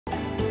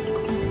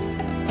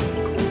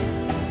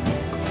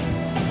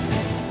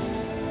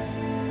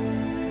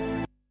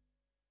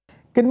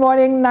Good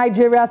morning,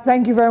 Nigeria.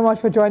 Thank you very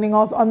much for joining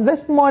us on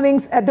this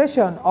morning's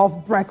edition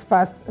of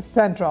Breakfast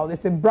Central.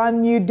 It's a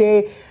brand new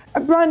day, a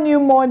brand new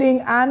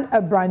morning, and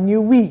a brand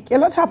new week. A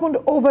lot happened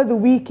over the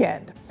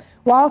weekend.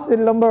 Whilst a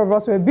number of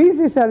us were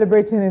busy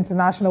celebrating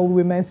International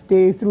Women's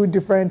Day through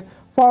different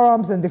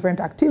forums and different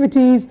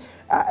activities,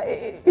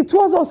 it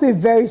was also a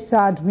very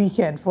sad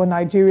weekend for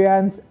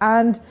Nigerians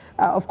and,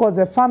 of course,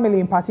 the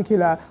family in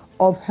particular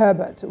of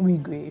Herbert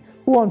Wigwe,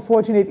 who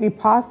unfortunately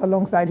passed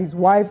alongside his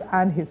wife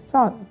and his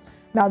son.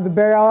 Now, the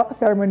burial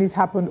ceremonies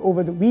happened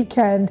over the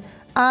weekend,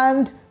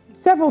 and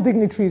several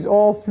dignitaries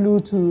all flew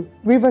to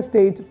River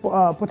State,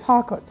 Port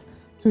Harcourt,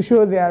 to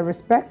show their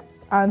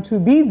respects and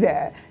to be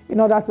there in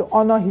order to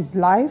honor his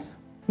life,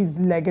 his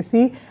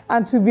legacy,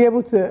 and to be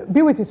able to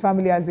be with his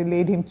family as they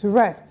laid him to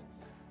rest.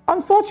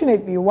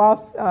 Unfortunately,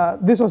 whilst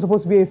this was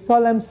supposed to be a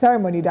solemn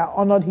ceremony that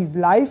honored his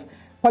life,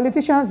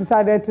 politicians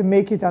decided to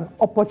make it an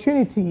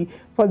opportunity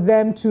for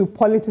them to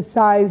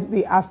politicize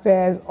the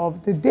affairs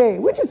of the day,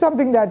 which is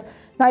something that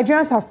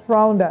Nigerians have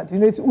frowned at.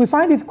 We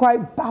find it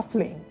quite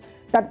baffling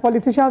that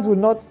politicians will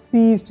not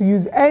cease to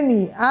use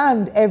any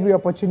and every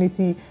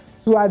opportunity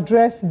to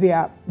address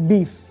their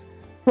beef.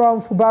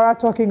 From Fubara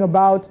talking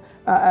about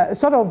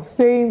sort of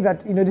saying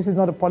that, this is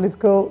not a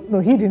political, no,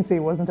 he didn't say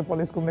it wasn't a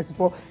political message,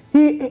 but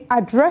he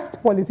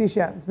addressed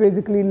politicians,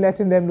 basically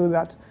letting them know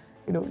that,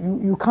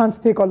 you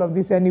can't take all of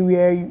this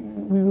anywhere.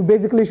 You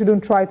basically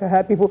shouldn't try to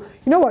help people.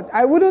 You know what?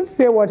 I wouldn't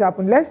say what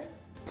happened. Let's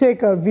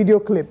take a video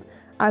clip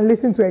and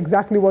listen to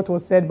exactly what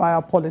was said by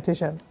our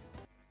politicians.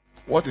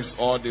 What is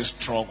all this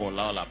struggle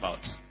all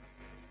about?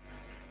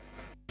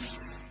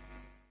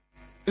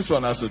 This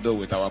one has to do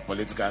with our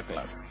political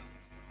class.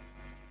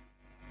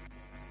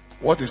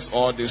 What is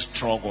all this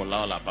struggle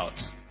all about?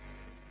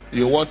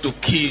 You want to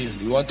kill,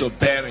 you want to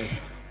bury.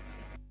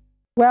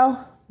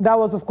 Well, that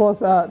was, of course,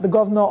 the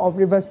governor of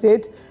River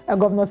State,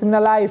 Governor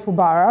Siminalayi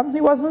Fubara. He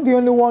wasn't the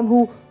only one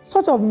who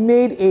sort of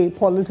made a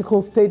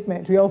political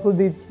statement. We also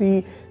did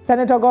see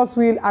Senator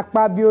Godswill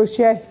Akpabio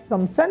share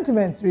some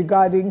sentiments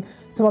regarding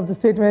some of the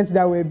statements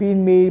that were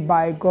being made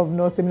by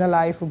Governor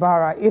Siminalayi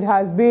Fubara. It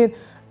has been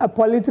a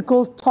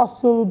political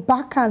tussle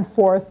back and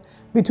forth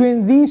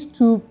between these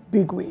two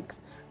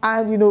bigwigs.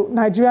 And,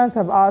 Nigerians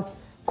have asked,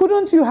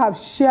 couldn't you have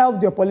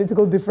shelved your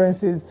political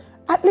differences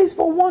at least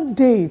for one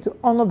day to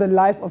honor the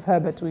life of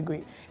Herbert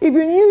Wigwe? If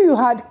you knew you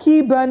had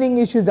key burning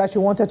issues that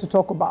you wanted to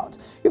talk about,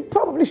 you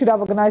probably should have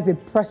organized a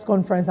press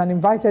conference and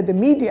invited the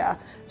media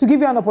to give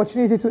you an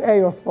opportunity to air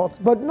your thoughts,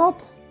 but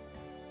not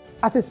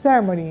at a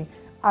ceremony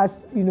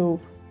as,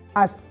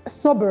 as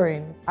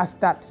sobering as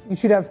that. You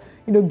should have,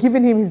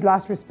 given him his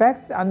last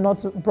respects and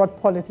not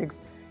brought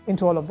politics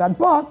into all of that.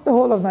 But the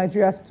whole of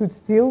Nigeria stood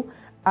still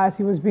as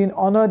he was being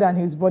honored and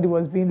his body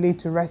was being laid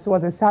to rest. It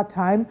was a sad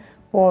time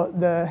for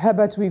the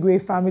Herbert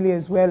Wigwe family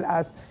as well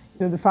as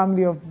the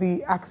family of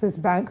the Access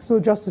Bank. So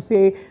just to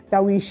say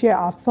that we share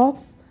our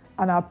thoughts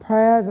and our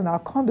prayers and our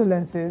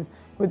condolences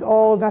with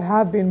all that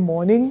have been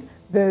mourning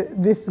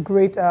this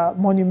great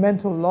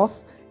monumental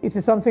loss. It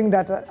is something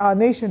that our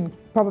nation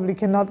probably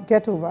cannot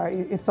get over.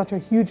 It's such a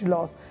huge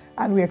loss,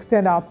 and we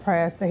extend our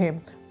prayers to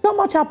him. So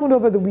much happened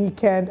over the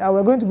weekend.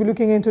 We're going to be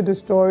looking into the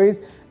stories.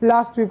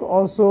 Last week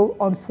also,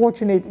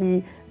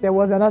 unfortunately, there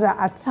was another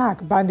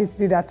attack. Bandits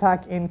did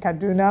attack in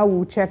Kaduna.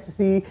 We'll check to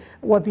see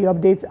what the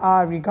updates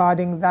are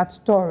regarding that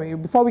story.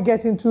 Before we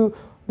get into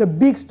the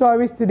big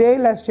stories today,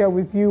 let's share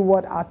with you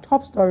what our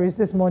top stories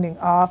this morning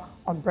are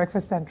on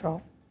Breakfast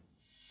Central.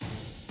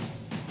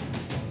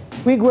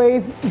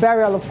 Wigwe's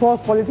burial, of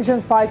course,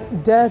 politicians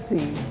fight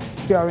dirty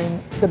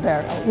during the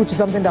burial, which is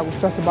something that we've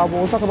talked about, but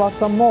we'll talk about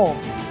some more.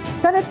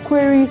 Senate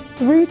queries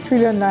 3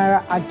 trillion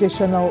naira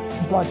additional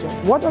budget.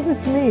 What does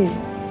this mean?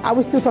 Are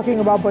we still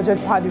talking about budget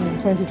padding in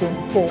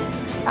 2024?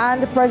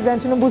 And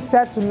President Tinubu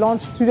set to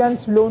launch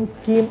students' loan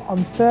scheme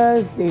on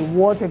Thursday.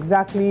 What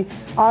exactly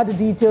are the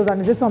details,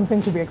 and is this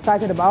something to be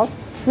excited about?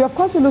 We, of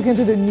course, will look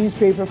into the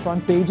newspaper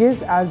front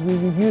pages as we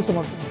review some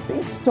of the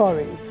big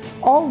stories.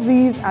 All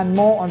these and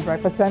more on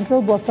Breakfast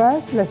Central. But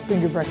first, let's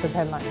bring you breakfast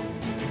headlines.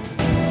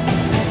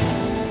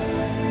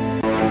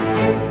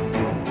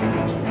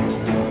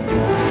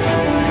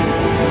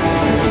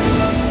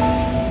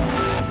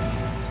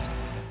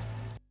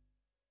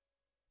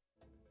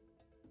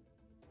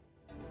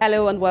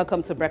 Hello and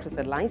welcome to Breakfast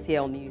Headlines here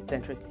on News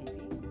Central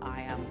TV.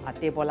 I am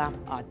Adebola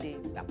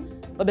Adeba.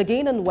 We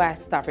begin in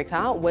West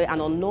Africa, where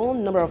an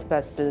unknown number of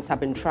persons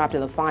have been trapped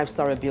in a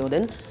 5-story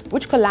building,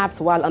 which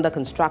collapsed while under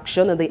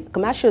construction in the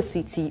commercial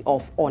city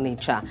of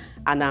Onitsha,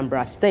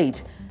 Anambra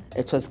State.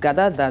 It was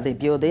gathered that the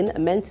building,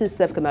 meant to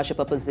serve commercial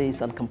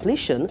purposes on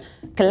completion,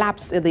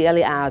 collapsed in the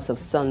early hours of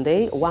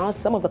Sunday, while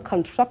some of the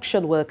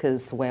construction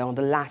workers were on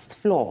the last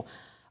floor.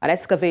 An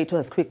excavator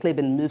has quickly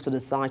been moved to the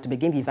site to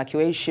begin the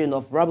evacuation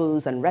of rubble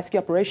and rescue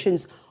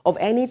operations of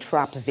any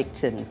trapped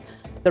victims.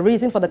 The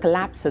reason for the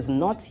collapse has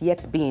not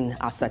yet been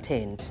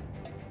ascertained.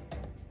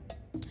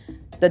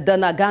 The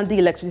Dana Gandhi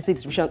Electricity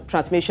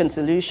Transmission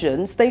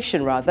Solution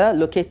Station,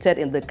 located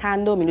in the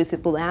Kano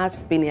Municipal,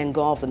 has been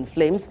engulfed in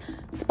flames,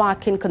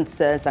 sparking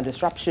concerns and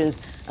disruptions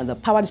in the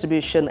power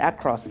distribution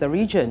across the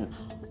region.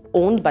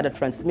 Owned by the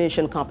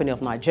Transmission Company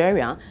of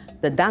Nigeria,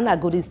 the Dana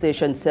Gandhi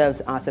station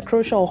serves as a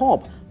crucial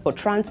hub for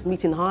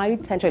transmitting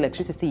high-tension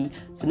electricity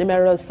to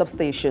numerous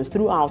substations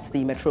throughout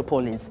the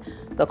metropolis.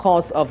 The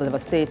cause of the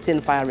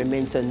devastating fire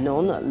remains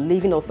unknown,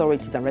 leaving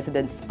authorities and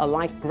residents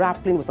alike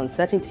grappling with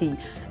uncertainty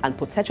and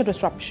potential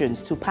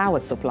disruptions to power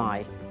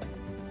supply.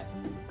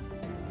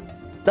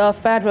 The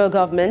federal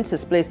government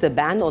has placed a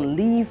ban on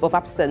leave of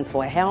absence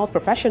for health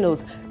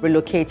professionals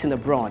relocating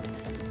abroad.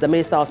 The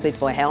Minister of State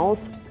for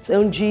Health,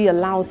 Tunji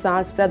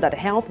Alausa, said that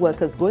health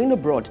workers going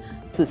abroad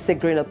to seek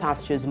greener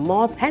pastures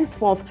must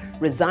henceforth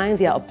resign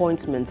their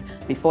appointments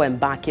before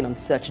embarking on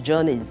such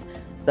journeys.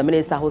 The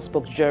minister, who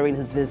spoke during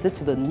his visit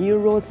to the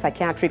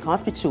Neuropsychiatric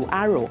Hospital,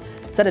 Aro,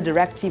 said the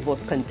directive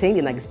was contained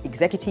in an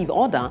executive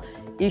order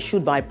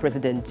issued by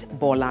President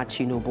Bola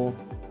Tinubu.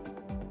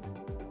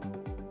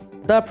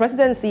 The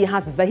presidency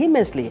has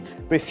vehemently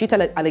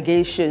refuted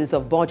allegations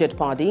of budget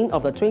padding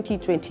of the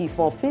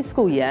 2024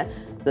 fiscal year,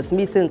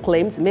 dismissing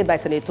claims made by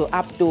Senator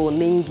Abdul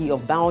Ningi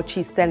of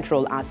Bauchi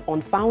Central as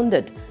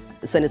unfounded.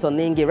 Senator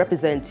Ningi,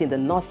 representing the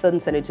Northern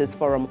Senators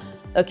Forum,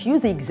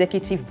 accused the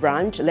executive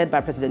branch, led by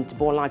President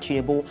Bola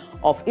Tinubu,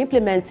 of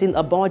implementing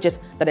a budget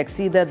that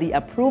exceeded the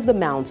approved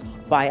amount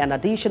by an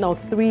additional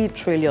 3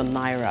 trillion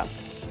naira.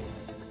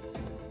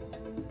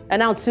 And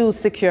now to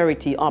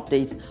security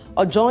updates.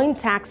 A joint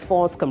task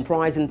force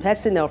comprising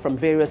personnel from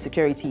various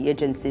security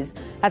agencies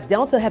has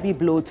dealt a heavy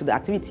blow to the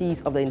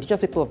activities of the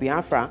indigenous people of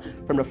Biafra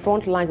from the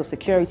front lines of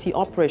security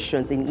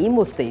operations in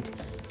Imo State.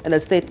 In a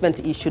statement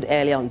issued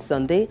earlier on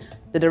Sunday,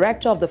 the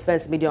director of the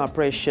First Media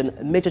Operation,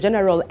 Major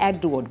General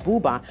Edward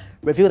Buba,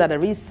 revealed that the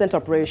recent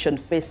operation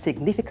faced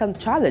significant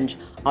challenge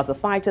as the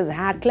fighters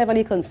had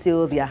cleverly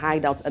concealed their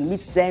hideouts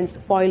amidst dense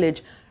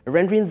foliage,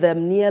 rendering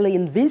them nearly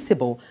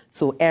invisible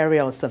to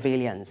aerial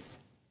surveillance.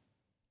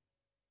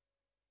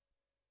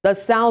 The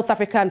South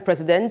African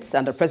president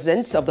and the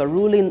president of the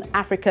ruling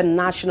African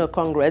National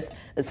Congress,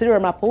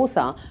 Cyril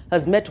Ramaphosa,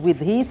 has met with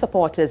his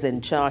supporters in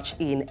church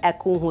in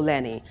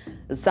Ekurhuleni.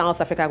 South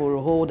Africa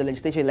will hold a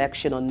legislative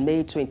election on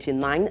May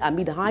 29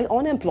 amid high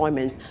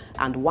unemployment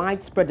and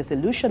widespread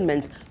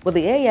disillusionment with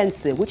the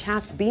ANC, which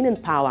has been in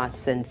power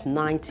since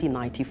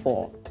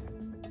 1994.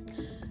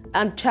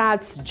 And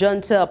Chad's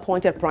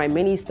junta-appointed Prime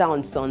Minister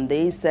on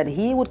Sunday said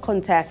he would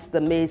contest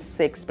the May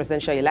 6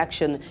 presidential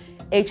election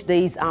 8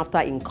 days after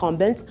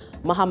incumbent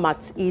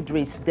Mahamat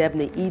Idris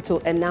Debny Ito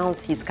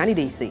announced his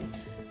candidacy.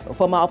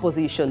 Former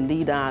opposition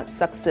leader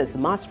Success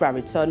Masra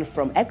returned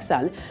from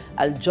exile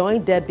and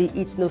joined Debny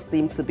Ito's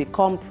team to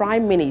become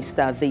Prime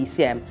Minister this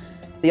year.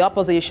 The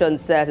opposition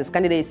says his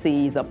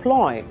candidacy is a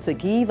ploy to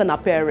give an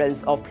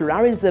appearance of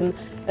pluralism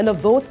and a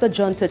vote the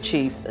junta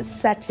chief is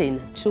setting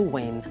to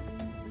win.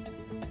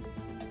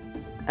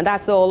 And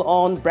that's all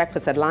on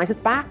Breakfast Headlines.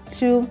 It's back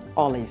to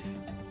Olive.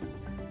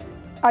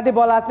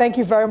 Adebola, thank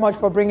you very much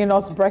for bringing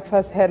us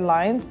breakfast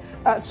headlines.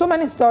 So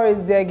many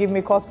stories there give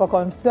me cause for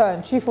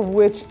concern, chief of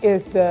which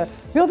is the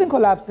building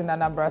collapse in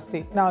Anambra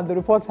State. Now, the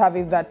reports have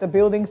it that the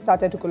building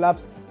started to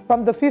collapse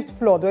from the 5th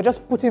floor. They were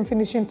just putting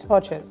finishing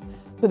touches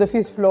to the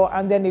 5th floor,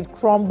 and then it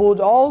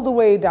crumbled all the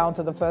way down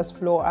to the 1st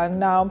floor. And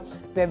now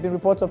there have been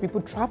reports of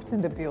people trapped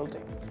in the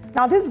building.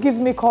 Now, this gives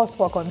me cause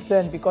for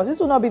concern because this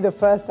will not be the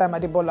first time,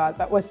 Adebola,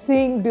 that we're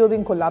seeing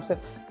building collapses,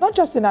 not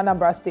just in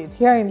Anambra State,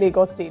 here in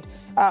Lagos State.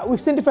 We've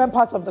seen different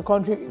parts of the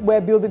country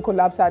where building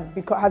collapse has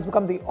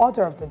become the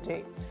order of the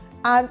day.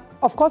 And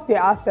of course,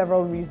 there are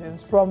several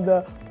reasons, from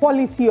the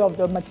quality of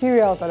the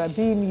materials that are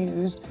being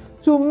used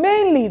to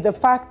mainly the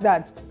fact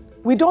that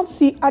we don't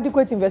see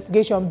adequate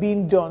investigation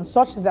being done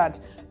such that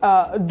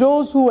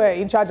those who were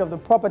in charge of the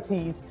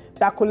properties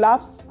that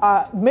collapsed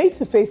are made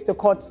to face the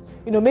courts,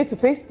 made to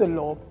face the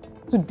law,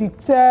 to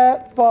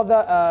deter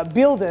further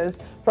builders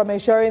from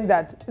ensuring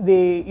that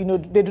they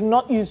do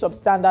not use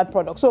substandard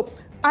products. So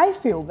I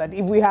feel that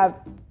if we have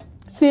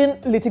seen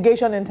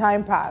litigation in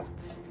time past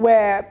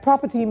where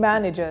property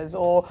managers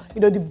or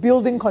the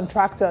building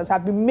contractors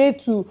have been made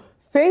to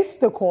face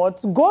the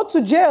courts, go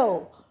to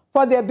jail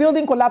for their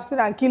building collapsing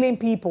and killing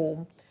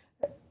people,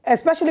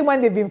 especially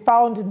when they've been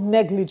found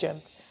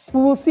negligent,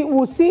 we'll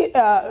see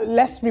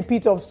less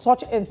repeat of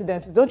such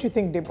incidents. Don't you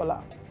think,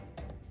 Debola?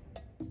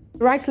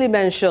 Rightly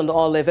mentioned,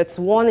 Olive, it's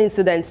one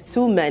incident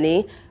too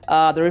many.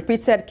 The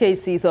repeated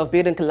cases of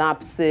building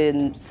collapse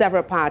in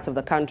several parts of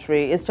the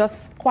country is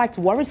just quite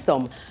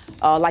worrisome.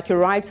 Like you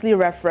rightly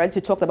referenced,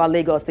 you talked about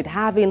Lagos State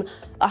having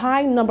a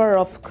high number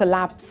of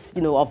collapse,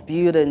 of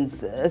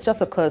buildings. It's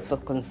just a cause for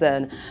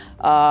concern.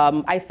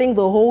 I think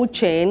the whole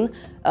chain,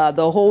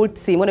 the whole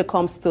team, when it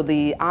comes to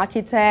the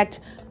architect,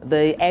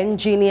 the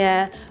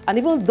engineer, and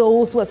even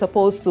those who are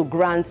supposed to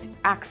grant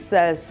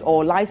access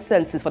or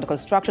licenses for the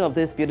construction of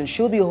this building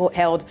should be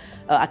held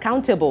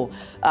accountable.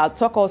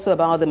 Talk also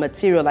about the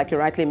material, like you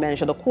rightly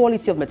mentioned, the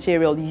quality of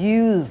material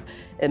used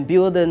in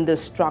building the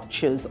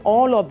structures.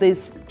 All of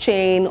this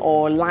chain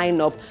or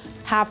lineup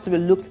have to be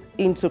looked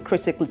into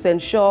critically to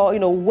ensure,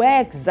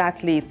 where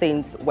exactly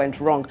things went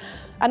wrong.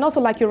 And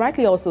also, like you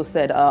rightly also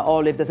said,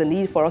 Olive, there's a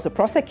need for us to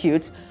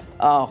prosecute,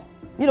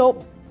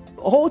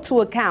 hold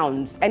to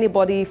account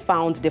anybody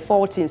found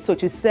defaulting, so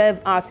to serve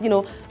as,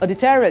 a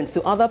deterrent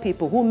to other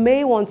people who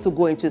may want to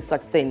go into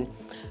such thing.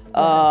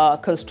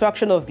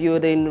 Construction of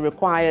building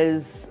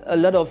requires a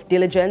lot of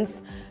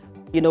diligence.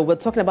 We're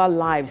talking about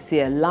lives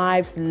here,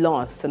 lives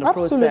lost in the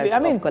process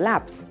of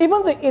collapse.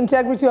 Even the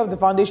integrity of the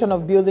foundation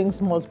of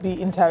buildings must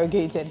be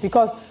interrogated,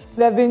 because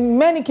there have been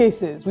many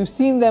cases, we've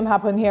seen them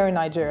happen here in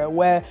Nigeria,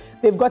 where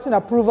they've gotten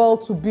approval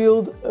to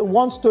build a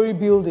one-story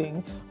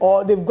building,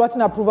 or they've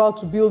gotten approval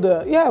to build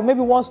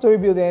maybe one-story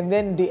building, and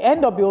then they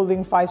end up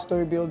building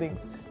five-story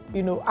buildings.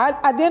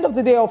 At the end of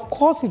the day, of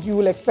course, you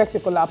will expect a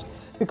collapse,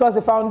 because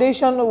the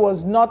foundation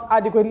was not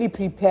adequately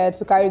prepared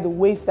to carry the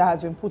weight that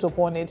has been put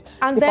upon it.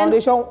 And the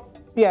foundation...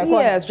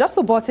 Yes, just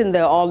to butt in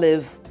there,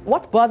 Olive,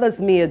 what bothers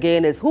me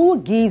again is who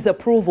gives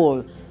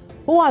approval?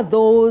 Who are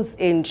those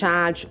in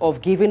charge of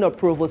giving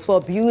approvals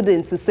for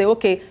buildings to say,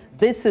 okay,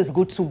 this is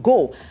good to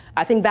go?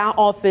 I think that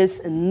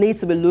office needs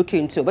to be looked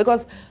into,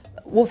 because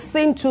we've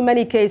seen too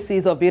many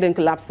cases of building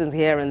collapses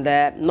here and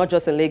there, not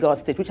just in Lagos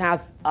State, which has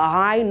a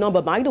high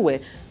number, by the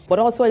way, but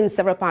also in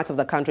several parts of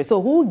the country.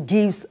 So who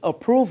gives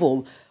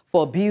approval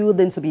for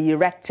buildings to be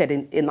erected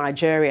in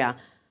Nigeria?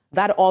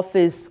 That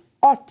office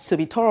ought to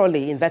be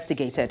thoroughly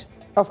investigated.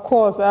 Of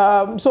course.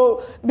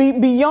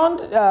 Beyond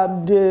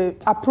the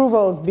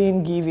approvals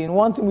being given,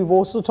 one thing we've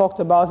also talked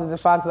about is the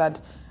fact that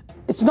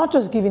it's not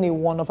just giving a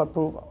one-off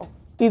approval.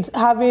 It's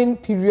having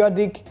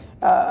periodic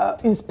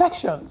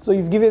inspections. So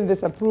you've given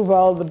this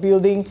approval, the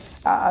building,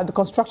 the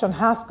construction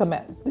has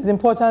commenced. It's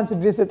important to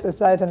visit the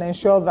site and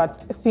ensure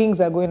that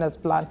things are going as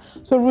planned.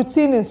 So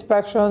routine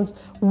inspections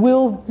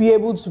will be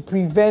able to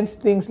prevent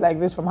things like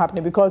this from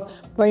happening, because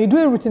when you do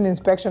a routine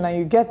inspection and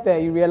you get there,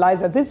 you realize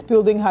that this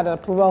building had an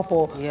approval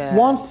for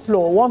one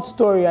floor, one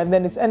story, and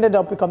then it's ended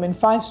up becoming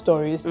 5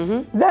 stories.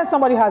 Then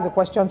somebody has a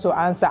question to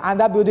answer, and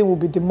that building will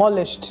be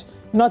demolished.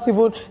 They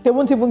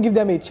won't even give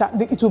them a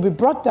chance. It will be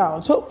brought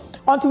down. So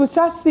until we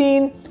start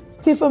seeing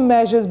stiffer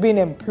measures being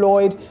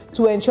employed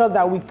to ensure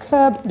that we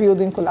curb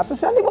building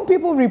collapses, and even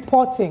people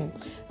reporting,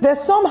 there's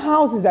some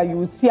houses that you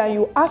will see and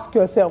you ask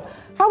yourself,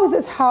 how is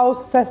this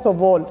house, first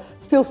of all,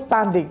 still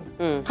standing?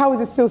 How is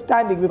it still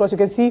standing? Because you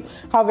can see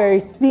how very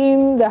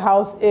thin the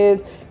house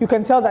is. You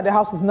can tell that the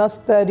house is not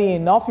sturdy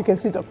enough. You can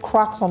see the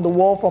cracks on the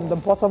wall from the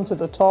bottom to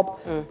the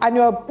top, and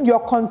you're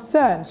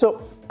concerned.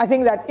 So I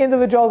think that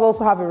individuals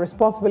also have a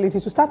responsibility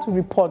to start to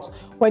report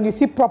when you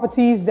see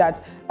properties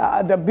that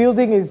the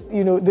building is,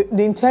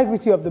 the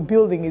integrity of the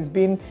building is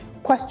being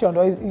questioned,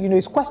 or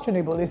is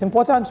questionable. It's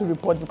important to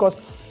report, because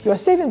you are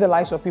saving the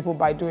lives of people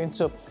by doing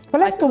so.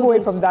 But let's move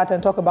away from that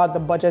and talk about the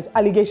budget,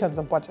 allegations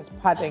of budget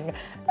padding.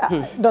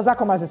 Does that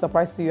come as a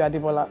surprise to you,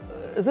 Adebola?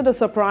 Is it a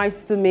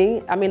surprise to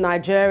me? I mean,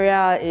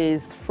 Nigeria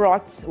is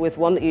fraught with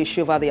one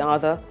issue over the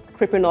other,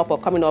 creeping up or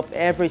coming up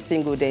every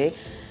single day.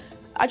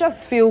 I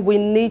just feel we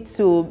need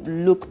to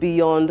look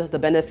beyond the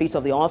benefits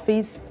of the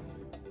office.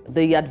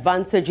 The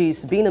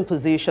advantages being in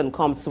position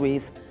comes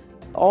with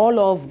all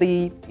of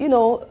the,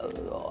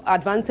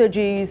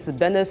 advantages,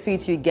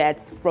 benefits you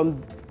get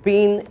from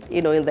being,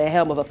 in the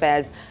helm of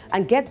affairs,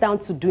 and get down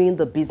to doing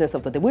the business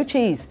of the day, which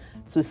is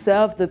to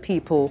serve the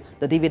people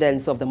the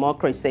dividends of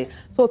democracy.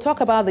 So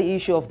talk about the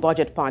issue of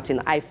budget padding.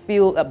 I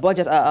feel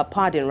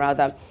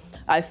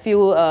I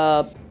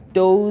feel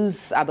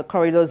those at the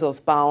corridors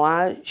of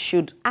power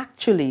should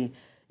actually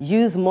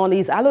use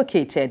monies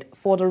allocated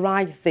for the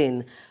right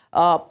thing.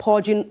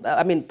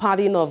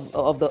 Padding of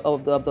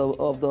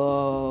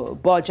the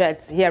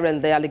budgets here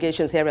and there,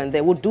 allegations here and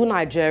there, would do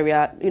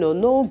Nigeria,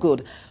 no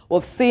good.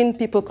 We've seen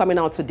people coming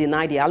out to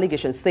deny the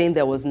allegations, saying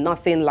there was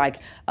nothing like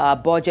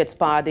budget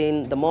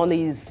padding. The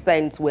monies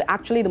sent were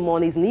actually the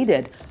monies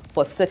needed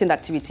for certain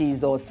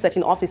activities or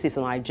certain offices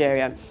in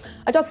Nigeria.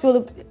 I just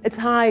feel it's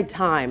high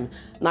time.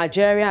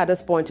 Nigeria at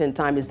this point in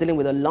time is dealing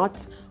with a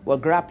lot. We're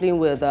grappling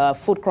with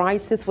food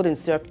crisis, food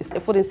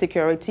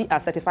insecurity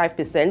at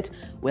 35%.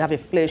 We have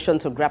inflation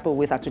to grapple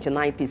with at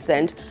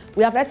 29%.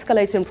 We have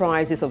escalating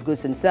prices of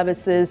goods and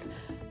services.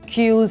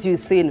 Queues you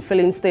see in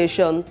filling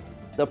station.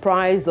 The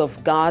price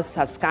of gas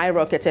has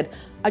skyrocketed.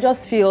 I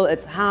just feel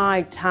it's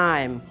high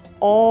time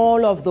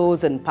all of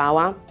those in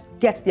power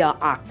get their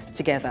act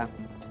together.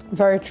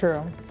 Very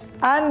true.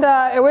 And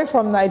away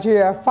from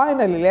Nigeria,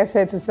 finally, let's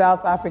head to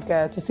South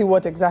Africa to see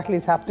what exactly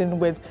is happening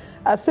with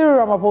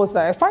Cyril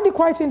Ramaphosa. I find it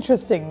quite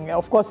interesting.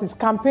 Of course, he's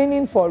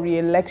campaigning for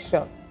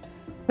re-elections.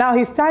 Now,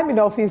 his time in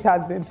office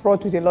has been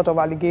fraught with a lot of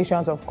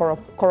allegations of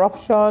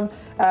corruption,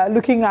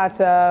 looking at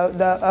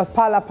the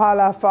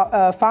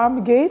Pala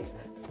farm gates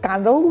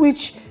scandal,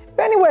 which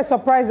many were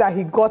surprised that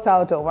he got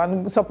out of,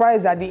 and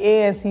surprised that the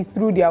ANC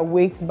threw their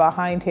weight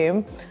behind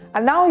him.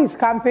 And now he's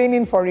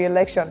campaigning for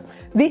re-election.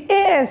 The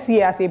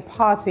ANC as a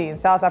party in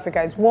South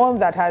Africa is one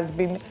that has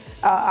been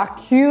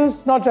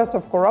accused not just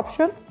of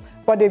corruption,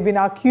 but they've been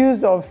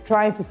accused of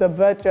trying to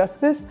subvert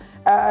justice.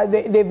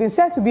 They've been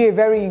said to be a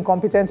very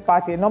incompetent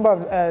party. A number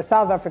of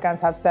South Africans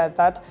have said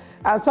that.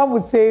 And some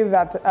would say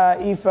that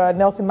if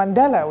Nelson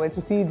Mandela were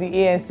to see the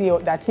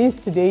ANC that is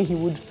today, he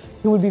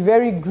would be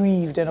very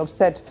grieved and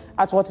upset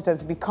at what it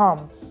has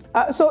become.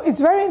 So it's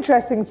very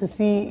interesting to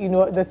see,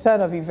 the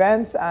turn of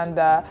events, and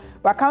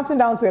we're counting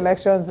down to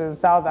elections in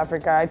South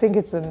Africa. I think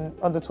it's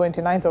on the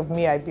 29th of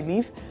May, I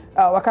believe.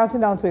 We're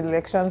counting down to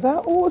elections.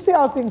 We'll see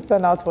how things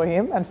turn out for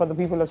him and for the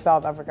people of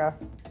South Africa.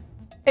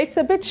 It's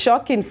a bit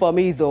shocking for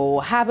me, though,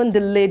 having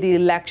delayed the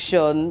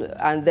election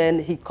and then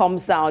he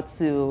comes out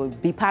to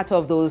be part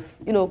of those,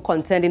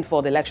 contending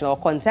for the election or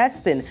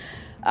contesting.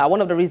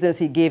 One of the reasons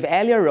he gave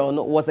earlier on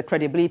was the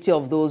credibility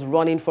of those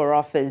running for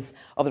office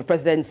of the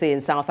presidency in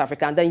South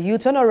Africa. And then you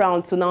turn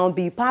around to now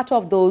be part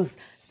of those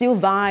still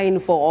vying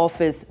for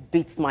office.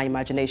 Beats my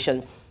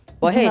imagination.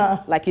 But hey,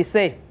 like you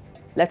say,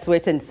 let's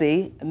wait and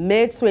see.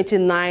 May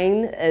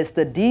 29 is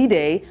the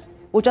D-Day.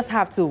 We'll just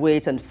have to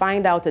wait and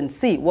find out and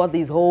see what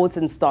these holds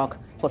in stock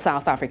for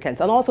South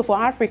Africans and also for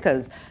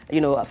Africans,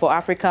 for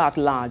Africa at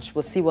large.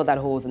 We'll see what that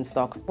holds in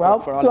stock. Well,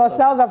 for all to of our us.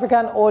 South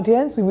African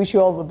audience, we wish you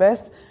all the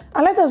best.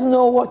 And let us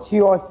know what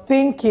you're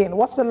thinking.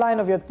 What's the line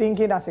of your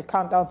thinking as you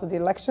count down to the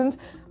elections?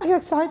 Are you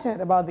excited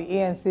about the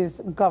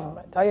ANC's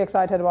government? Are you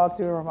excited about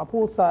Cyril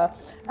Ramaphosa?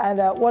 And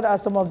what are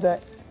some of the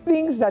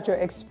things that you're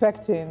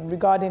expecting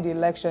regarding the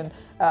election?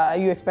 Are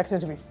you expecting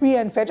to be free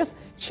and fair? Just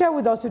share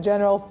with us your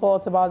general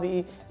thoughts about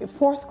the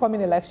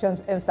forthcoming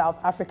elections in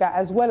South Africa,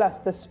 as well as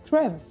the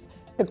strength,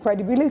 the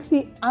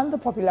credibility and the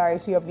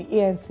popularity of the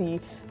ANC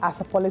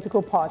as a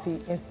political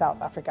party in South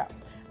Africa.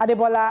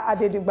 Adebola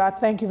Adedigba,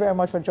 thank you very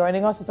much for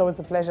joining us. It's always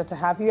a pleasure to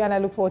have you, and I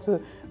look forward to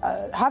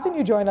having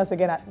you join us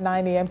again at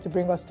 9 a.m. to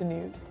bring us the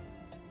news.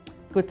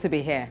 Good to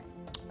be here.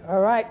 All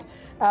right.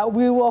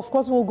 We will, of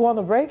course, we'll go on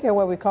the break, and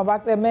when we come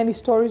back, there are many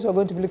stories we're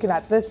going to be looking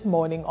at this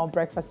morning on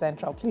Breakfast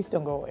Central. Please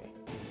don't go away.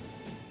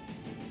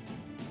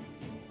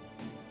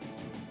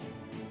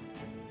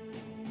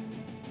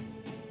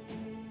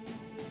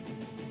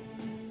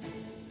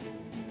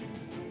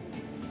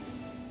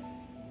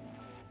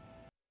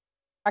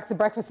 Back to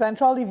Breakfast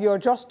Central. If you're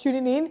just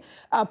tuning in,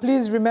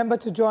 please remember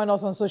to join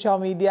us on social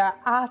media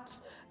at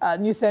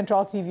News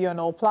Central TV on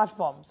all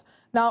platforms.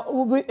 Now,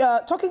 we'll be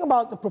talking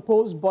about the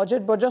proposed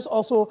budget, but just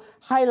also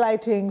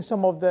highlighting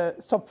some of the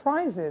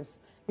surprises,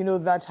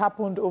 that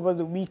happened over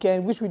the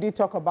weekend, which we did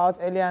talk about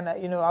earlier.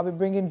 And, I'll be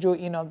bringing Joe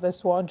in on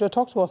this one. Joe,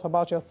 talk to us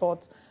about your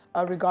thoughts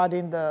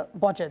regarding the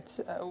budget.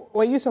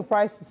 Were you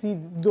surprised to see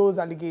those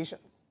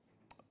allegations?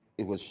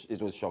 It was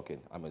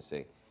shocking, I must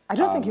say. I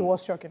don't think it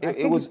was shocking.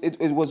 It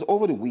was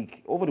over the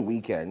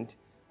weekend.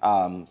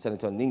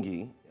 Senator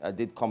Ningi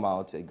did come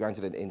out,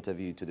 granted an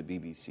interview to the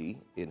BBC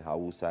in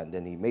Hausa, and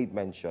then he made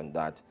mention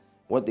that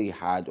what they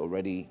had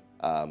already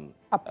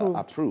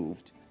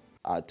approved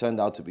turned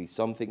out to be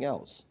something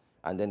else,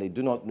 and then they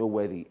do not know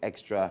where the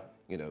extra,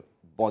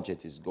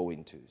 budget is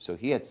going to. So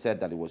he had said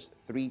that it was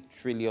 3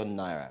 trillion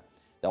naira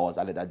that was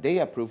added. That they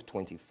approved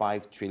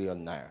 25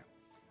 trillion naira.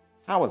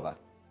 However,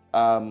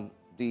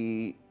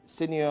 the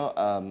senior,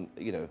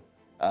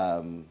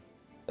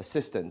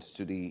 assistant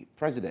to the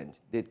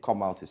president did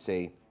come out to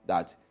say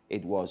that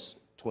it was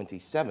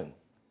 27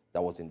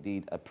 that was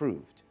indeed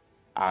approved.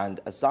 And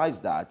aside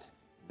that,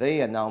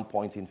 they are now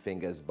pointing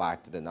fingers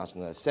back to the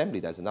National Assembly.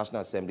 There's a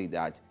National Assembly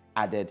that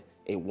added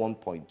a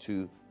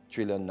 1.2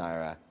 trillion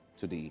naira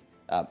to the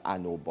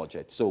annual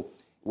budget. So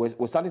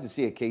we're starting to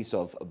see a case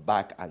of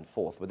back and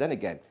forth. But then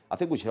again, I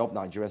think we should help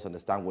Nigerians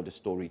understand what the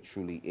story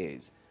truly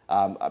is.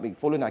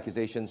 Following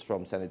accusations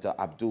from Senator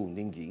Abdul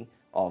Ningi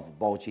of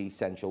Bauchi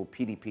Central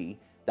PDP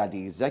that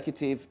the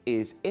executive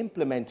is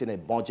implementing a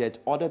budget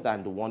other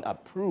than the one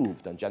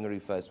approved on January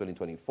 1st,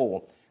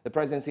 2024, the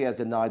presidency has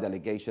denied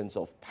allegations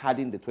of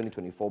padding the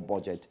 2024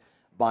 budget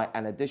by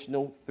an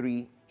additional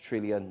 3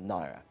 trillion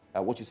naira.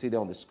 What you see there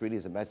on the screen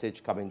is a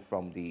message coming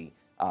from the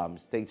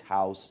State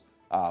House.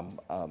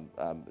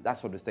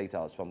 That's from the State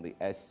House, from the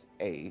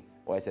SA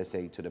or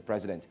SSA to the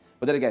president.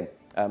 But then again,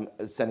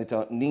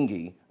 Senator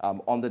Ningi,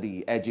 under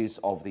the edges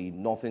of the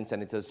Northern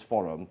Senators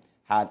Forum,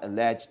 had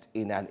alleged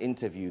in an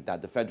interview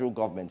that the federal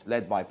government,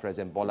 led by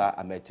President Bola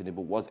Ahmed Tinubu,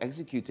 was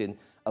executing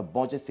a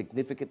budget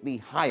significantly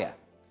higher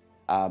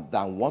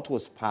than what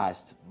was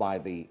passed by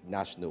the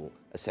National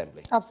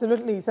Assembly.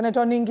 Absolutely.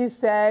 Senator Ningi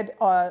said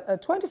a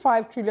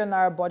 25 trillion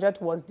naira budget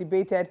was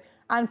debated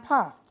and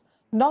passed,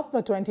 not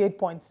the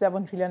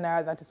 28.7 trillion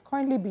naira that is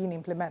currently being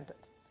implemented.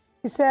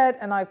 He said,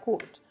 and I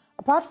quote,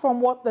 "Apart from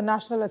what the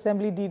National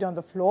Assembly did on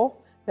the floor,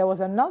 there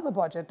was another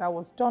budget that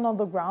was done on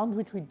the ground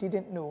which we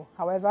didn't know.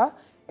 However,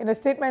 in a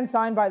statement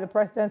signed by the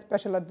President's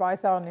Special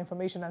Advisor on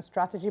Information and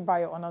Strategy,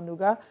 Bayo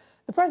Onanuga,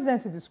 the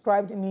Presidency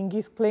described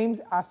Ningi's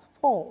claims as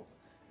false,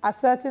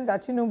 asserting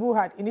that Tinubu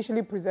had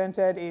initially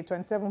presented a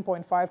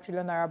 27.5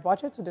 trillion naira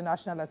budget to the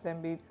National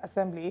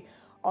Assembly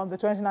on the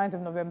 29th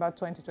of November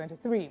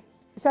 2023.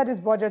 He said his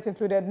budget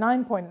included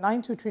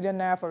 9.92 trillion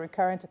naira for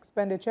recurrent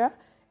expenditure,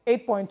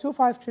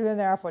 8.25 trillion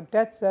naira for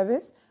debt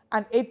service,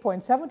 and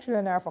 8.7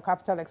 trillion naira for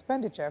capital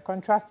expenditure,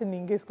 contrasting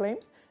Ningi's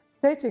claims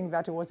stating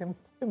that it was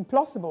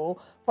implausible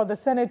for the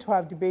Senate to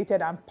have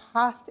debated and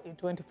passed a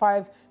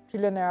 25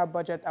 trillion naira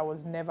budget that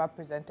was never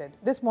presented.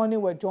 This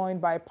morning, we're joined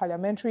by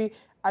Parliamentary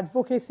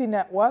Advocacy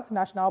Network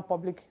National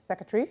Public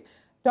Secretary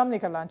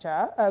Dominic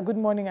Alancha. Good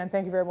morning, and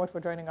thank you very much for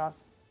joining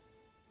us.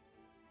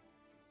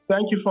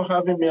 Thank you for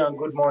having me, and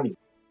good morning.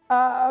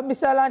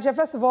 Mr. Alancha,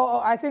 first of all,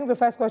 I think the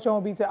first question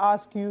will be to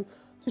ask you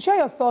to share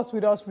your thoughts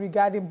with us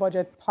regarding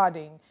budget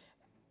padding.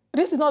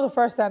 This is not the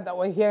first time that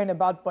we're hearing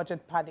about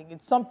budget padding.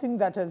 It's something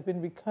that has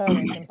been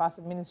recurrent in past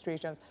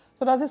administrations.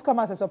 So does this come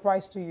as a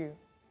surprise to you?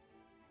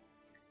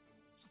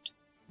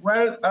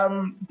 Well,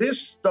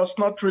 this does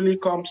not really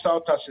come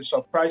out as a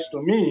surprise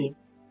to me,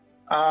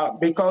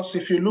 because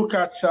if you look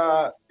at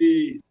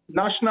the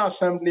National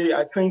Assembly,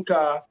 I think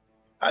the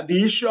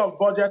issue of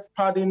budget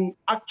padding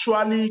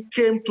actually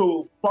came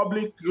to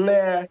public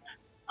glare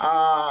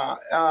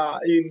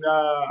in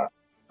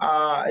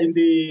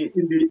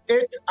the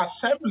 8th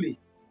Assembly.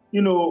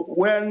 You know,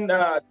 when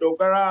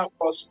Dogara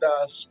was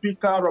the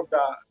Speaker of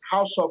the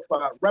House of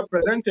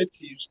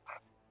Representatives,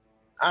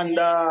 and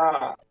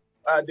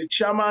the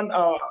Chairman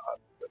of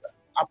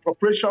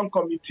Appropriation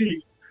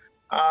Committee,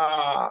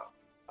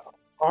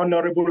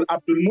 Honorable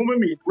Abdul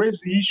Mumimi,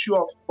 raised the issue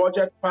of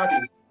budget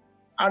padding.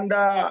 And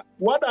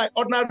what I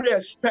ordinarily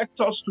expect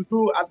us to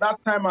do at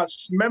that time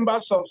as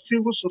members of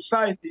civil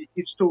society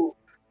is to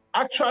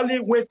actually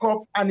wake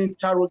up and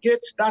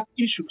interrogate that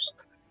issues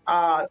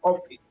of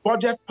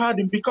budget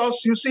padding,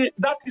 because you see,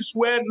 that is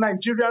where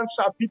Nigerians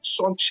are bit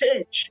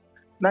unchanged.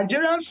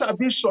 Nigerians are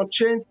bit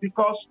unchanged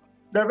because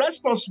the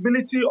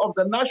responsibility of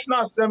the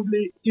National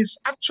Assembly is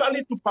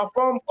actually to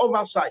perform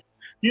oversight,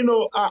 you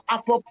know,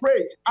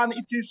 appropriate. And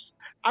it is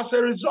as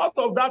a result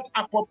of that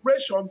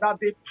appropriation that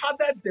they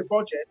padded the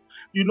budget,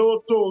 you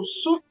know, to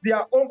suit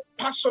their own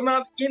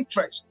personal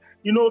interest,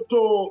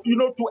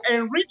 to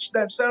enrich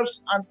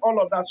themselves and all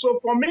of that. So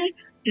for me,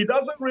 it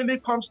doesn't really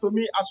come to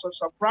me as a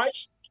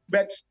surprise,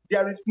 but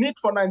there is need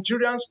for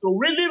Nigerians to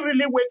really,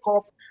 really wake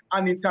up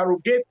and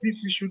interrogate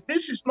this issue.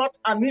 This is not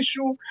an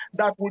issue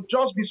that will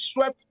just be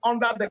swept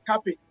under the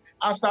carpet.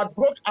 As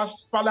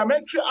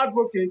parliamentary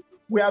advocates,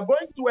 we are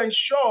going to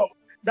ensure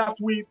that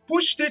we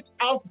pushed it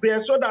out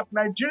there so that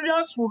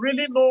Nigerians will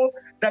really know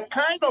the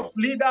kind of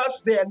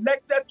leaders they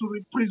elected to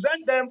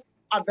represent them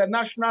at the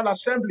National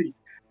Assembly.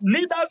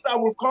 Leaders that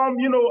will come,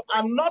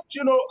 and not,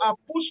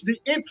 push the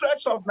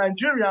interests of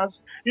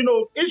Nigerians,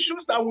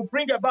 issues that will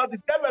bring about the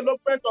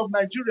development of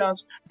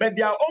Nigerians, but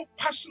their own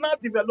personal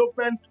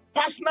development,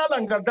 personal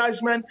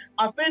aggrandizement.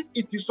 I think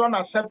it is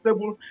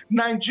unacceptable.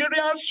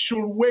 Nigerians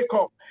should wake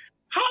up.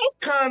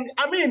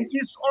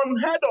 It's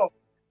unheard of.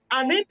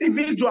 An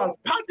individual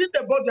padding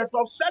the budget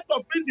of set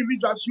of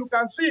individuals. You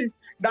can see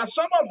that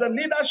some of the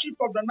leadership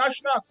of the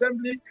National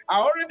Assembly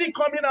are already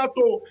coming out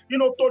to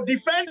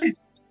defend it.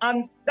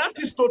 And that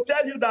is to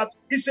tell you that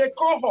it's a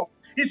cohort,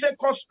 it's a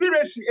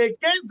conspiracy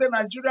against the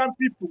Nigerian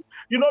people.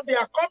 They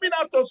are coming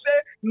out to say,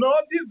 no,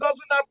 this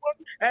doesn't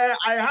happen.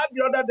 I had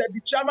the other day,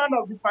 the chairman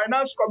of the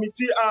Finance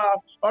Committee,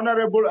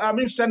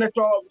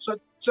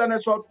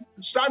 Senator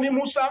Sani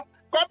Musa,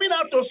 coming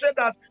out to say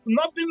that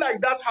nothing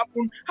like that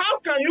happened. How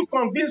can you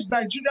convince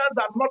Nigerians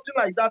that nothing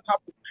like that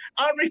happened?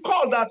 And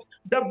recall that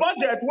the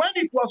budget, when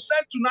it was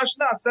sent to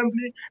National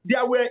Assembly,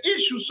 there were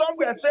issues. Some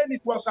were saying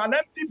it was an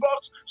empty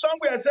box. Some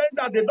were saying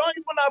that they don't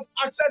even have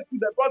access to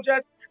the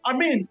budget.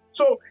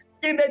 So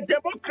in a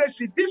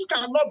democracy, this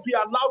cannot be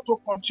allowed to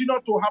continue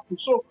to happen.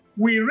 So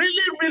we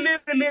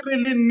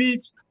really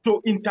need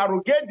to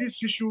interrogate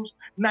these issues.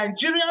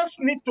 Nigerians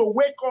need to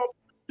wake up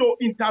to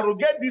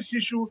interrogate this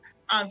issue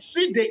and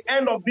see the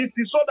end of this,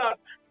 so that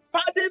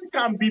padding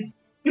can be,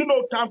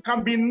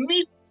 can be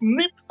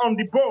nipped on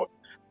the bud.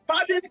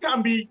 Padding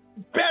can be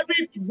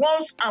buried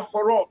once and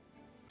for all.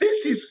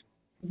 This is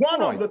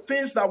one of the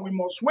things that we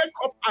must wake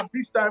up at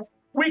this time.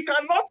 We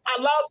cannot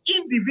allow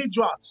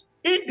individuals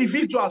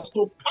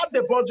to pad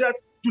the budget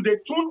to the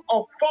tune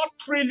of 4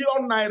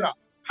 trillion naira.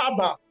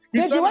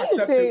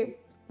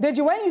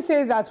 Deji, when you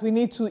say that we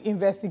need to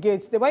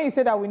investigate, when you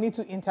say that we need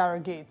to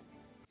interrogate,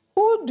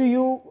 who do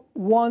you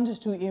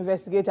want to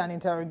investigate and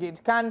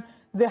interrogate? Can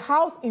the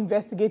House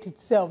investigate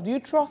itself? Do you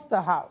trust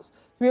the House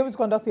to be able to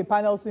conduct a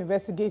panel to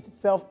investigate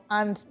itself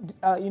and,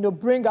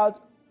 bring out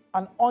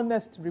an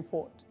honest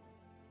report?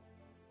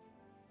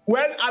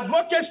 Well,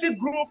 advocacy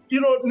group,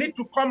 need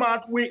to come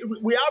out. We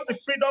have the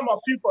freedom of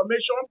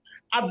information.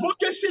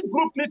 Advocacy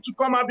group need to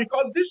come out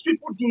because these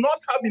people do not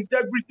have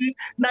integrity.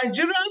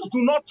 Nigerians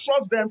do not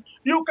trust them.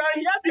 You can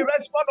hear the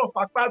response of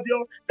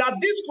Akpabio that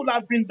this could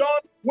have been done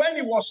when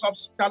he was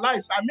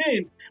hospitalized.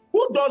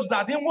 Who does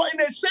that? In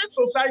a safe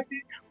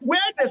society where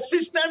the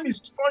system is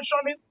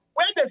functioning,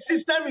 where the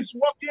system is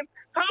working,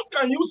 how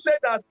can you say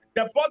that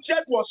the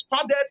budget was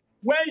padded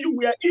when you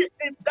were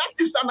that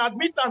is an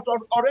admittance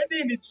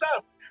already in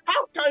itself.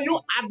 How can you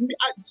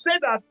say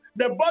that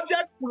the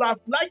budget could have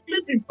likely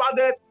been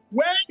padded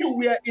when you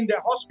were in the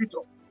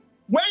hospital,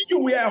 when you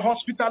were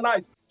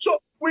hospitalized? So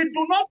we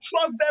do not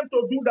trust them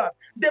to do that.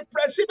 The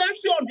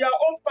presidency on their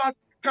own part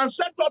can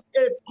set up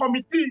a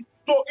committee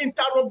to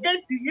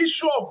interrogate the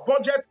issue of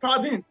budget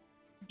padding,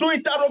 to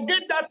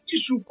interrogate that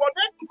issue, for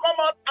them to come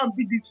out and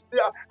be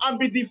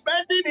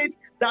defending it,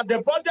 that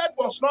the budget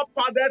was not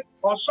padded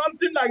or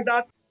something like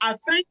that, I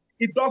think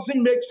it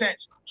doesn't make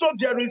sense. So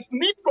there is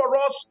need for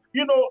us,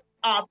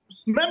 as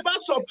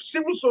members of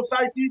civil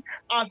society,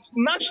 as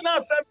National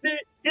Assembly,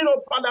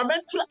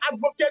 parliamentary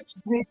advocates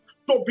group,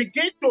 to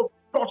begin to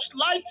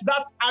touchlight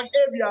that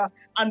area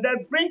and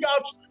then bring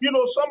out,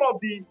 some of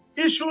the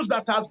issues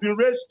that has been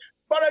raised.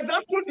 For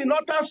example, the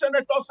Northern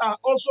senators are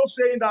also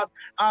saying that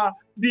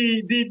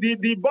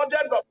the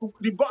budget of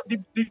the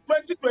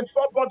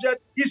 2024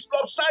 budget is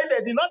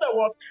lopsided. In other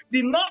words,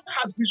 the North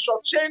has been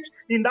shortchanged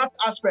in that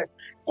aspect.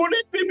 Could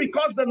it be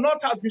because the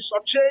North has been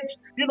shortchanged,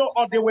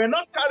 or they were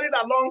not carried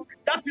along?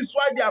 That is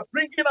why they are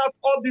bringing out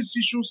all these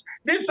issues.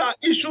 These are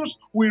issues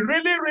we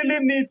really, really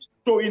need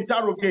to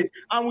interrogate.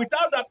 And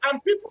without that, and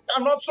people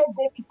can also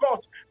go to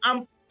court.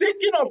 I'm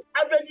thinking of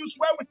avenues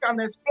where we can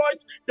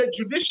exploit the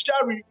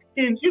judiciary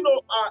in, in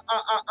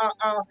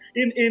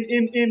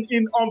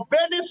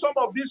unveiling some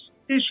of these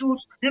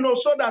issues,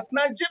 so that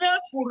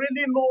Nigerians will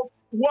really know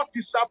what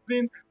is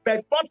happening.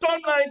 But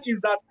bottom line is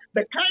that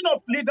the kind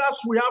of leaders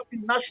we have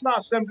in National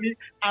Assembly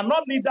are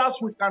not leaders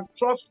we can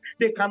trust.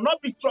 They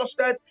cannot be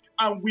trusted,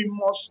 and we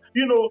must,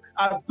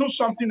 do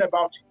something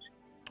about it.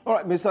 All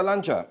right, Mr.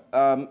 Lancha,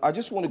 I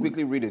just want to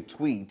quickly read a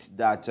tweet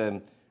that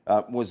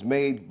was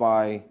made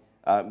by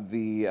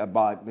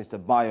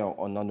Mr. Bayo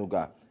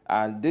Onanuga.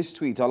 And this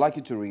tweet, I'd like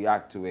you to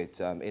react to it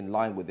in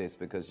line with this,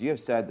 because you have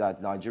said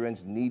that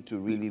Nigerians need to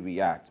really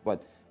react.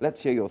 But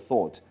let's hear your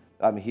thought.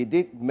 He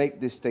did make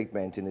this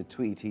statement in a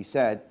tweet. He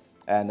said,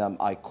 and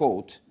I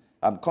quote,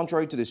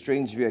 contrary to the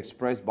strange view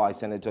expressed by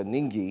Senator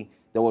Ningi,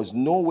 there was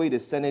no way the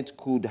Senate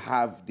could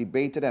have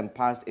debated and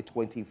passed a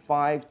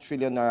 25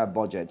 trillion naira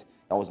budget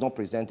that was not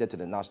presented to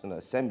the National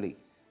Assembly.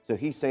 So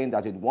he's saying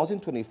that it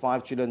wasn't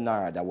 25 trillion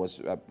naira that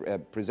was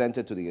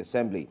presented to the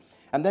Assembly.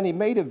 And then he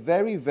made a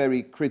very,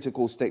 very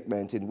critical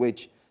statement in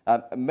which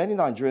many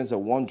Nigerians are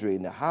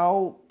wondering,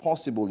 how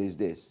possible is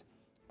this?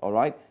 All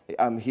right.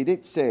 He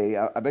did say,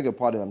 I beg your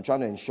pardon, I'm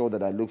trying to ensure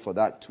that I look for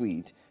that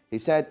tweet. He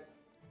said,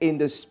 in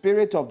the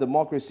spirit of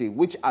democracy,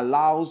 which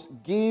allows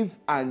give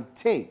and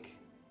take,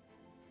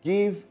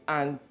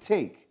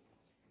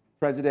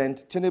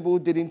 President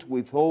Tinubu didn't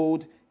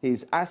withhold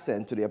his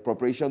assent to the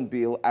appropriation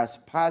bill as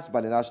passed by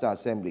the National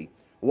Assembly.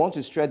 We want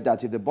to stress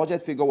that if the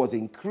budget figure was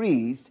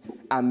increased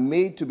and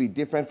made to be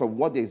different from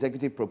what the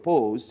executive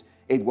proposed,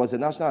 it was the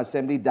National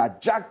Assembly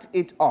that jacked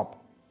it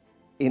up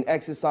in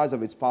exercise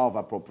of its power of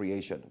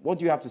appropriation. What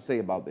do you have to say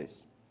about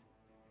this?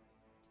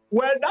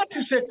 Well, that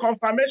is a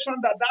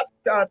confirmation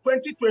that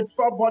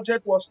 2024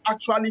 budget was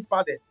actually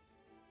padded.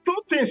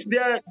 Two things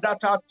there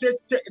that are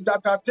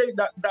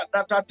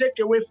take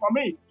away from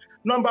me.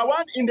 Number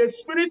one, in the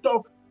spirit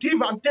of give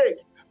and take.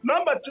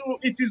 Number two,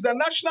 it is the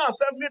National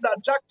Assembly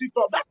that jacked it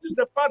up. That is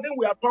the padding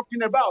we are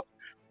talking about.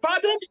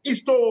 Padding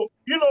is to,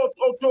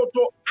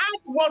 to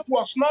add what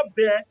was not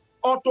there,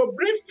 or to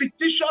bring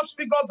fictitious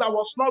figures that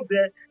was not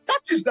there.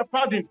 That is the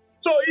padding.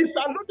 So it's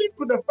alluding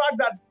to the fact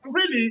that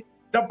really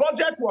the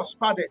budget was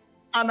padded.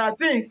 And I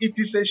think it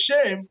is a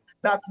shame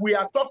that we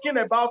are talking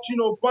about,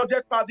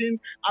 budget padding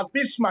at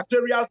this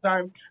material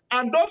time.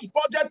 And those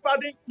budget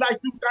padding, like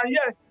you can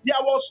hear, there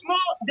was no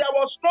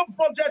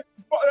budget,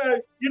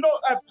 a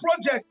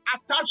project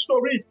attached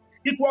to it.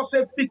 It was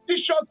a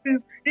fictitious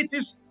thing. It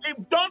is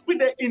done with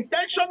the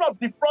intention of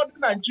defrauding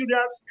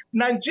Nigerians.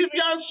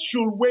 Nigerians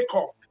should wake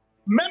up.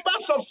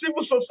 Members of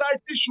civil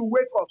society should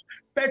wake up.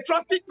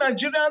 Patriotic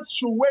Nigerians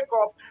should wake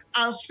up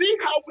and see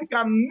how we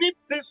can nip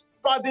this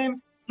padding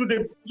we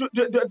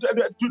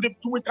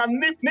can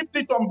nip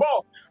it on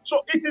board.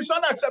 So it is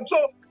unacceptable.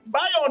 So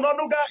Bayo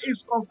Onanuga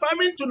is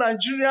confirming to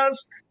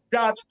Nigerians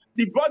that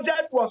the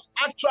budget was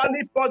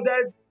actually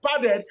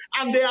padded,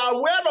 and they are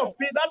aware of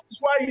it. That is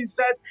why he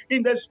said,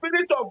 in the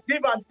spirit of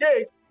give and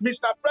take,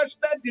 Mr.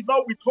 President did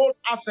not withhold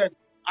assent.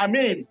 I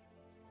mean,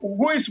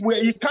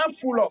 he can't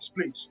fool us,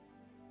 please.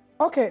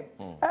 Okay.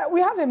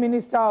 We have a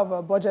Minister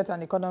of Budget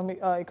and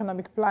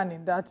Economic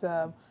Planning, that's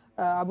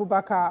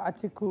Abubakar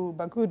Atiku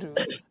Bagudu.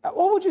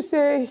 What would you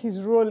say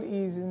his role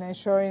is in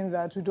ensuring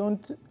that we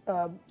don't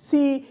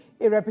see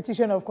a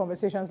repetition of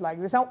conversations like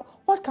this? And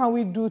what can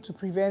we do to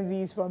prevent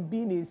these from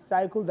being a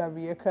cycle that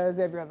reoccurs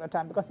every other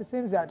time? Because it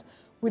seems that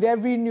with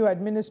every new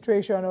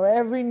administration or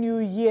every new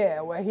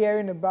year, we're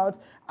hearing about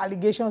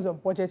allegations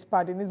of budget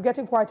padding. It's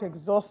getting quite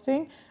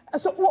exhausting.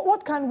 So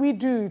what can we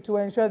do to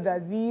ensure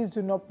that these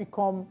do not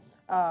become,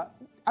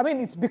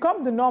 it's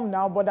become the norm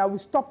now, but that we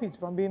stop it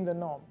from being the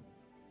norm?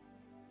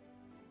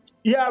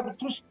 Yeah,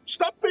 to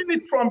stopping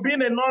it from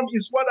being a norm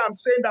is what I'm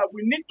saying, that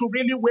we need to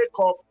really wake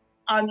up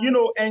and,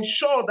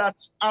 ensure that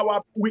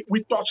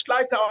we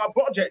touchlight our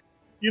budget.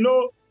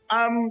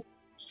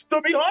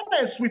 To be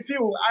honest with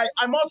you,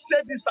 I must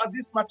say this at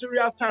this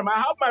material time. I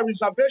have my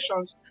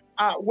reservations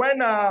when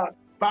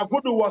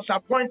Bagudu was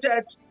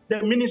appointed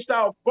the Minister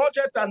of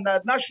Budget and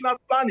National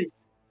Planning.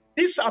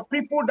 These are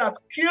people that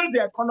killed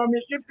the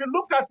economy. If you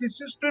look at his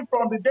history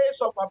from the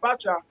days of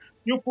Abacha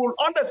you could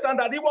understand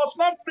that he was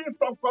not free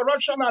from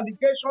corruption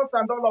allegations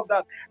and all of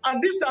that.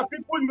 And these are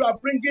people you are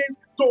bringing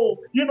to,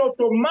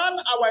 to man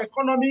our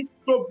economy,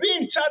 to be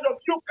in charge of.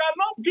 You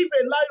cannot give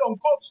a lion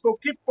goats to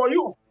keep for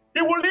you.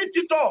 He will eat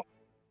it up.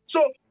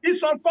 So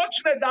it's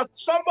unfortunate that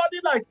somebody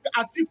like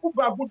Atiku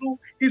Bagudu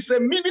is a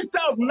minister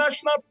of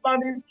national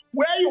planning,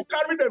 where you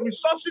carry the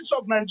resources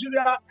of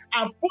Nigeria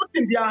and put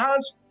in their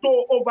hands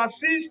to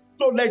oversee,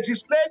 to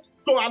legislate,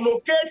 to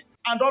allocate,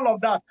 and all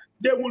of that.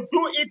 They will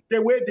do it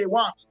the way they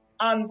want.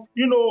 And,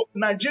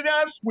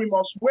 Nigerians, we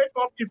must wake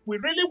up. If we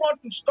really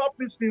want to stop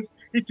these things,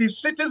 it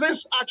is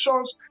citizens'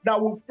 actions that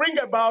will bring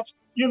about,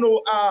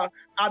 an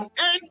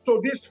end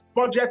to this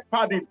budget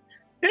padding.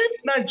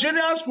 If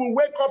Nigerians will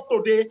wake up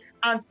today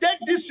and take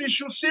this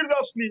issue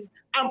seriously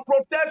and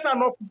protest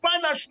and occupy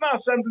National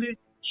Assembly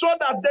so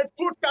that the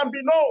truth can be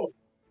known,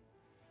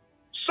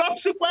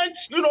 subsequent,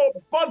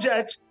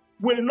 budget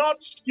will not,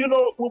 we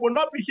will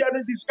not be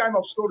hearing these kind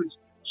of stories.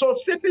 So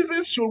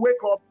citizens should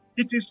wake up.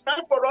 It is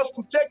time for us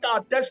to take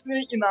our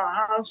destiny in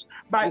our hands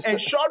by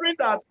ensuring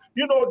that,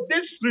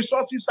 these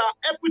resources are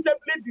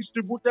equitably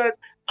distributed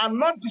and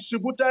not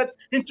distributed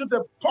into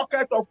the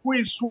pocket of who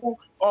is who,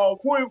 or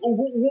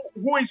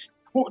who is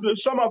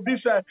some of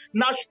these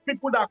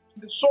people, that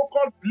the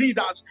so-called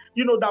leaders,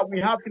 that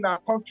we have in our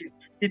country.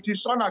 It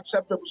is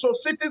unacceptable. So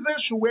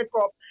citizens should wake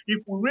up.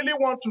 If we really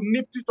want to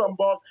nip it on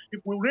board,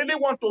 if we really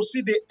want to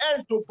see the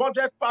end to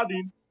budget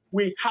padding,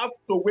 we have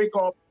to wake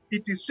up.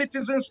 It is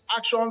citizens'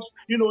 actions,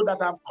 that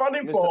I'm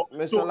calling for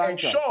to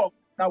ensure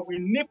that we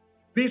nip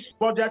this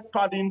budget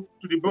padding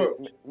to the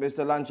bud.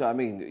 Mr. Lancha, I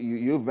mean,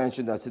 you've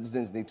mentioned that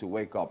citizens need to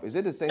wake up. Is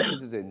it the same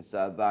citizens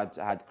that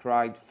had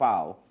cried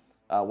foul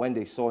when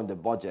they saw in the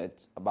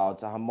budget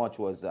about how much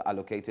was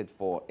allocated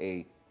for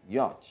a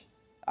yacht?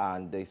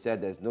 And they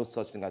said there's no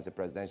such thing as a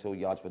presidential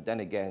yacht, but then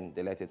again,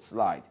 they let it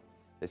slide.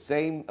 The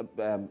same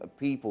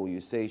people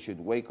you say should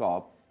wake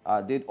up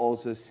did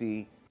also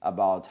see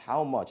about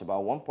how much,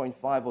 about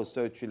 1.5 or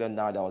so trillion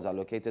naira that was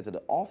allocated to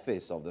the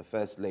office of the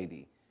First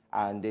Lady,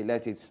 and they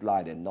let it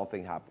slide and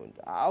nothing happened.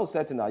 How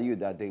certain are you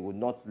that they would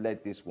not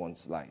let this one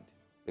slide?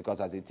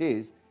 Because as it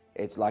is,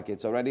 it's like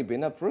it's already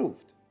been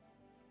approved.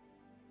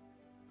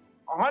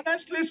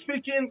 Honestly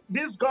speaking,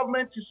 this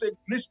government is a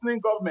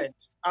listening government.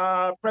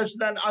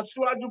 President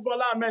Asiwaju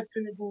Bola Ahmed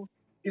Tinubu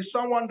is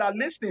someone that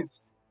listens.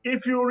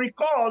 If you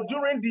recall,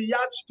 during the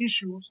yacht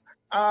issues,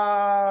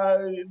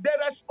 they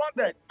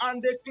responded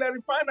and they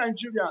clarified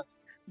Nigerians.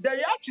 The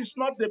yacht is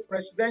not the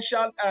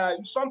presidential,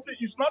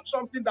 it's not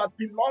something that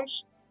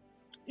belongs,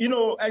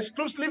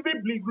 exclusively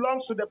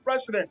belongs to the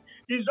president.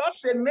 It's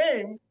just a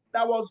name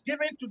that was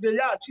given to the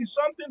yacht. It's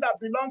something that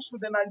belongs to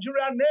the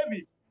Nigerian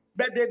Navy,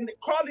 but they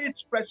call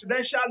it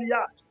presidential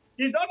yacht.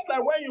 It's just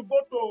like when you go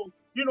to,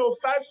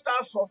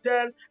 5-star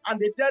hotel and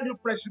they tell you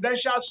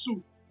presidential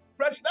suite.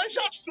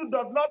 Presidential suit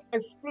does not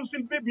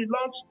exclusively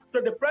belong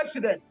to the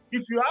president.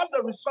 If you have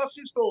the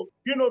resources to,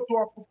 to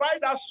occupy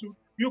that suit,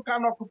 you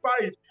can occupy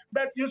it.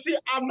 But you see,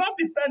 I'm not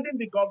defending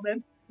the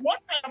government. What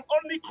I'm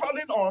only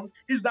calling on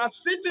is that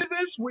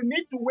citizens, we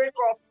need to wake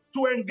up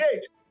to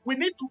engage. We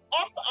need to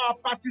up our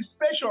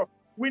participation.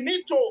 We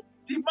need to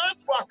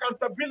demand for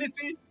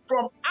accountability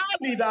from our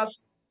leaders.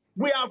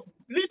 We have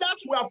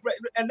leaders who are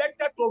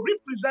elected to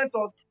represent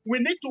us. We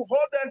need to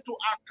hold them to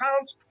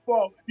account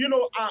for,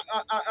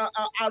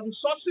 our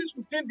resources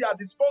within their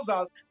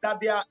disposal that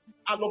they are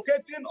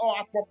allocating or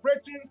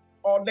appropriating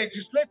or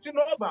legislating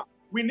over.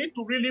 We need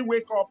to really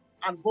wake up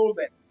and hold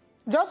them.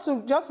 Just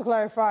to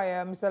clarify,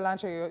 Mr.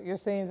 Lancha, you're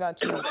saying that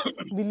you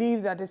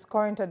believe that this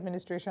current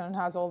administration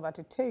has all that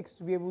it takes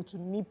to be able to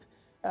nip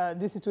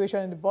this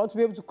situation in the bud, to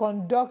be able to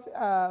conduct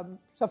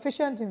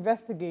sufficient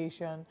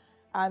investigation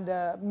and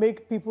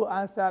make people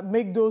answer,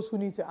 make those who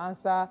need to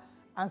answer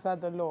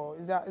the law.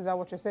 Is that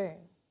what you're saying?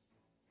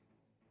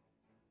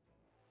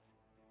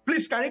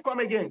 Please, can you come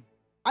again?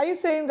 Are you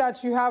saying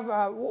that you have,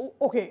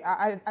 okay,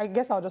 I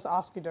guess I'll just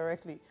ask you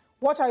directly.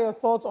 What are your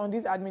thoughts on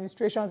this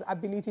administration's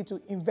ability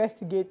to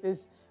investigate this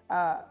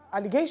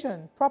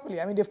allegation properly?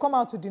 I mean, they've come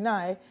out to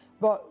deny,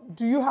 but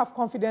do you have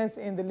confidence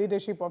in the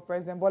leadership of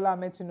President Bola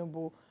Ahmed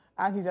Tinubu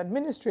and his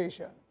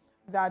administration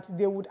that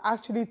they would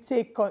actually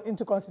take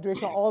into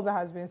consideration all that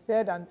has been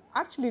said and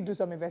actually do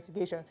some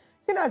investigation,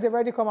 seeing as they've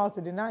already come out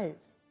to deny it?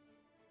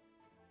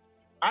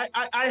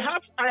 I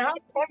have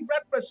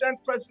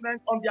 100%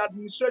 confidence on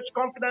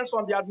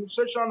the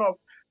administration of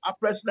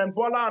President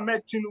Bola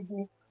Ahmed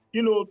Tinubu,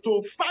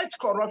 to fight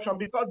corruption,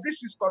 because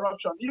this is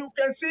corruption. You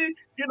can see,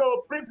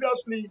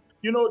 previously,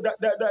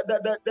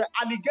 the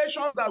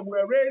allegations that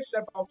were raised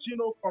about,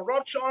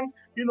 corruption,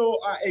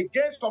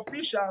 against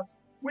officials.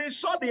 We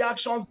saw the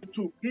actions they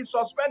took. He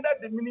suspended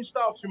the Minister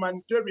of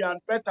Humanitarian,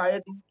 Betta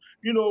Edu,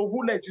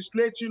 who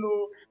legislates,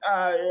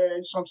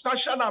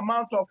 substantial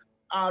amount of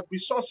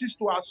resources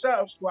to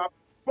ourselves, to our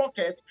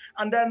pocket.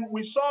 And then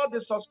we saw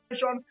the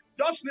suspension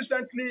just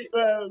recently,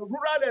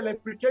 rural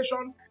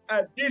electrification,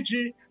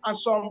 DG, and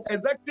some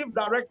executive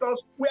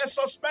directors were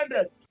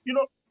suspended.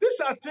 These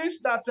are things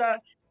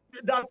that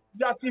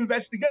that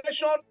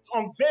investigation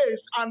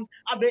unveils, and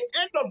at the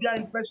end of their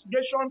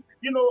investigation,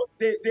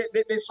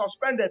 they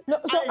suspended. No,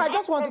 so I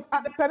just want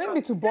to permit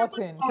me to butt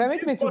in.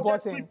 Permit me to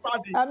butt in.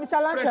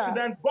 Mr. Lansha,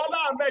 President Bola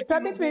Ahmed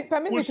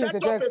Tinubu will set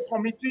up a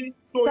committee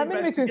to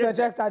permit me to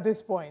interject them. at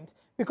this point,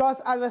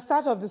 because at the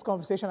start of this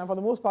conversation, and for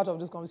the most part of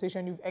this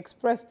conversation, you've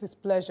expressed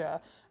displeasure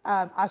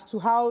as to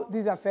how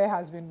this affair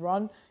has been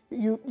run.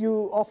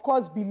 You of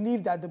course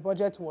believe that the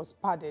budget was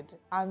padded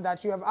and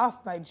that you have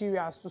asked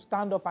Nigerians to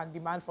stand up and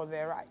demand for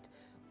their right.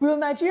 Will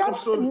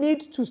Nigerians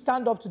need to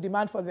stand up to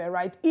demand for their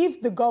right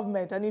if the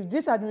government and if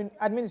this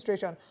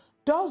administration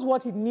does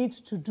what it needs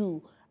to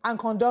do and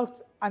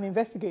conduct an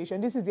investigation?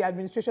 This is the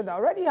administration that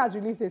already has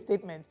released a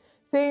statement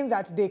saying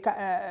that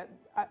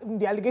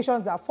the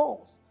allegations are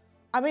false.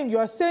 I mean,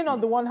 you're saying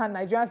on the one hand,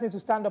 Nigerians need to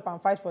stand up and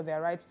fight for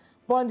their rights,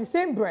 but in the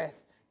same breath,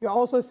 you're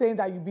also saying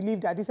that you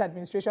believe that this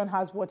administration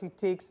has what it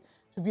takes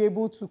to be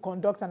able to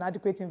conduct an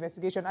adequate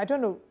investigation. I don't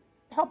know.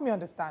 Help me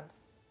understand.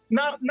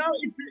 Now,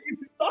 if you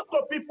talk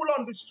to people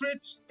on the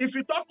street, in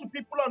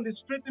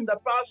the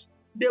past,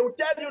 they will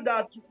tell you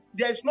that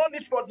there is no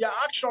need for their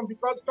action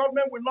because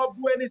government will not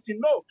do anything.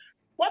 No.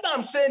 What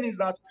I'm saying is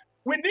that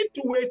we need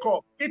to wake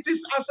up. It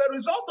is as a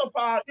result of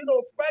our,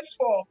 quest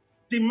for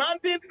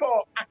demanding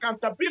for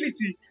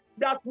accountability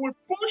that will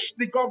push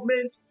the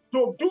government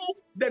to do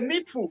the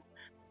needful.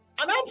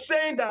 And I'm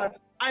saying that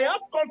I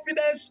have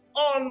confidence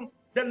on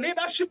the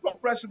leadership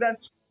of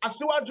President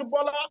Asiwaju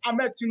Bola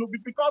Ahmed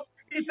Tinubu because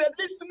he's a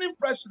listening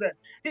president.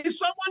 He's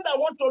someone that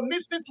wants to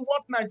listen to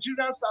what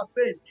Nigerians are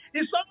saying.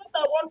 He's someone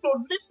that wants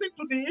to listen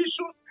to the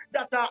issues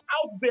that are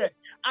out there.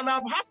 And I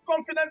have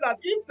confidence that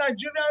if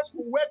Nigerians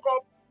will wake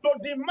up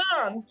to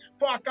demand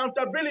for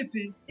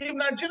accountability, if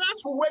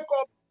Nigerians will wake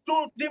up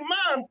to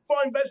demand for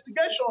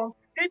investigation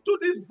into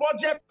this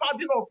budget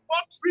padding of 4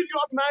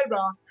 trillion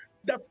naira,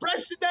 the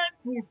president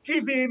will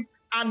give in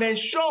and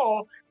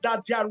ensure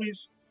that there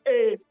is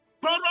a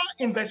thorough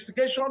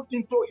investigation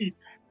into it.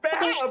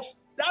 Perhaps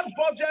that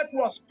budget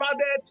was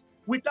padded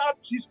without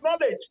his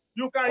knowledge.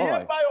 You can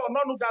hear by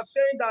Ononuga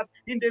saying that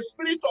in the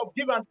spirit of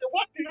give and take.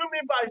 What do you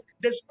mean by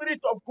the spirit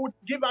of good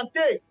give and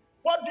take?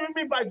 What do you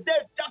mean by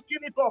them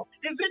jacking it up?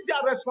 Is it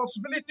their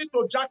responsibility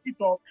to jack it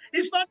up?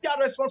 It's not their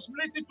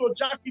responsibility to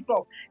jack it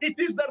up. It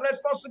is the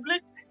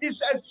responsibility, it's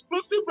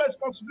exclusive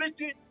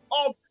responsibility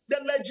of the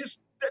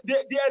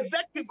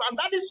executive. And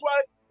that is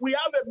why we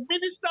have a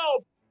Minister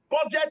of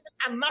Budget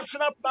and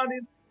National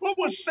Planning who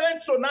will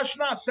send to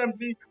National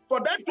Assembly for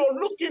them to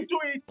look into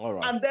it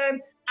and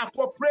then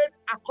appropriate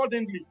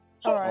accordingly.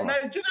 So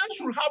Nigerians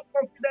should have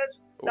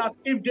confidence that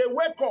if they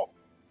wake up,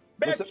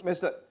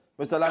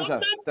 Mr.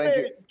 Lansha, thank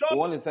you. We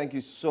want to thank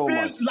you so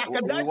much. We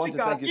want to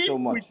thank you so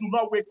much. We do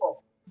not wake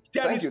up.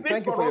 Thank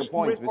you for your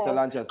points, Mr.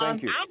 Lansha.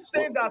 Thank you. I'm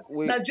saying that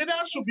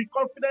Nigerians should be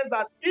confident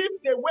that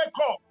if they wake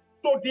up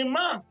to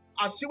demand,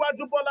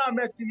 Asiwaju Bola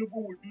Ahmed Tinubu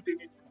will do the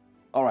needful.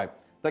 All right.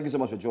 Thank you so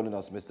much for joining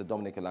us, Mr.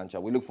 Dominic Lansha.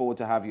 We look forward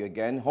to have you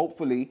again.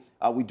 Hopefully,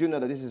 we do know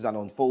that this is an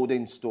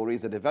unfolding story,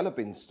 it's a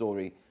developing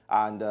story,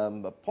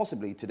 and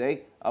possibly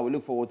today, we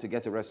look forward to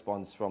get a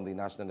response from the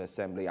National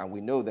Assembly, and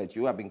we know that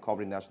you have been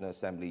covering National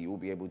Assembly. You will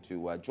be able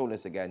to join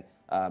us again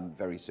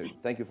very soon.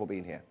 Thank you for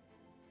being here.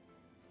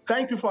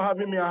 Thank you for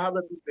having me. I have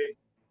a good day.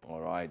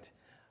 All right.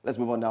 Let's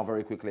move on now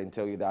very quickly and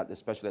tell you that the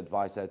special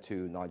advisor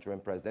to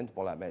Nigerian President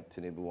Bola Ahmed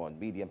Tinubu on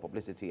media and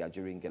publicity,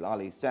 Ajuri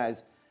Ngelale,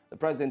 says the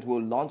president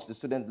will launch the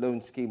student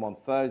loan scheme on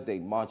Thursday,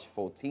 March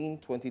 14,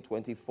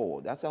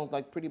 2024. That sounds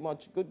like pretty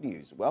much good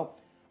news. Well,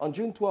 on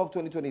June 12,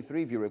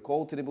 2023, if you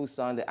recall, Tinubu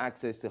signed the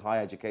Access to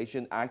Higher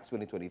Education Act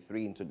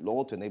 2023 into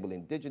law to enable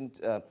indigent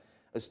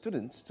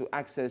students to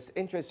access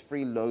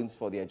interest-free loans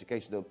for their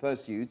educational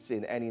pursuits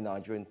in any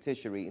Nigerian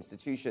tertiary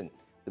institution.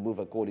 The move,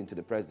 according to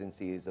the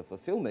presidency, is a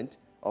fulfillment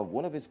of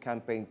one of his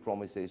campaign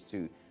promises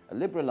to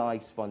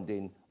liberalize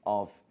funding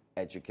of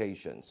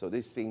education. So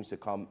this seems to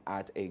come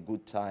at a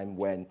good time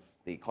when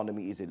the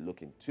economy isn't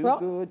looking too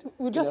good.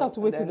 We just have to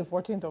wait till the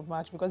 14th of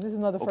March because this is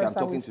not the first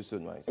time. I'm talking too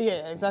soon, right?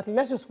 Yeah, exactly.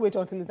 Let's just wait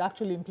until it's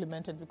actually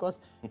implemented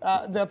because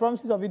there are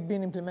promises of it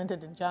being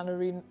implemented in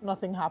January,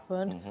 nothing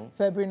happened.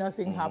 February,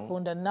 nothing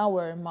happened, and now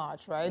we're in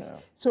March, right? Yeah.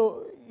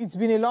 So it's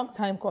been a long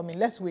time coming.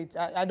 Let's wait.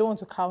 I don't want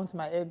to count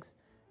my eggs,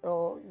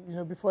 or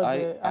before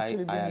they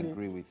actually. I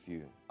agree with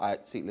you.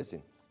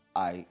 Listen,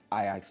 I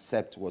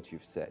accept what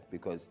you've said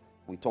because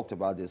we talked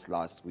about this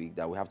last week,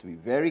 that we have to be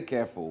very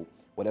careful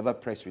whatever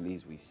press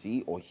release we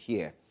see or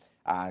hear.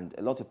 And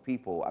a lot of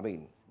people, I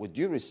mean, with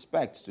due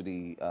respect to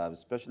the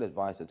special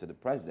advisor to the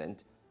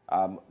president,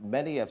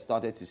 many have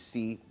started to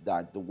see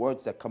that the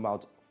words that come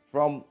out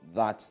from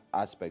that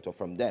aspect or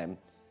from them,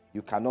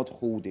 you cannot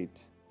hold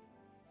it,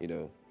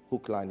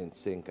 hook, line, and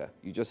sinker.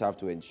 You just have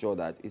to ensure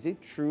that, is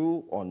it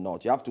true or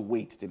not? You have to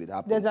wait till it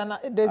happens.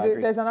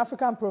 There's an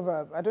African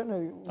proverb. I don't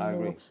know. I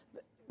agree.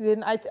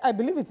 I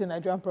believe it's a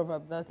Nigerian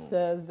proverb that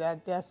says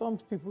that there are some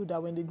people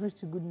that when they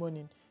greet you good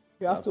morning,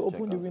 you have to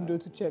open the window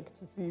to check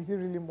to see, is it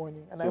really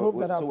morning? And I hope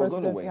that our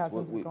presidency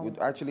hasn't become.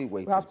 We'll actually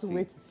wait. We have to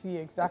wait to see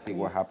exactly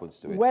what happens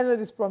to it. Whether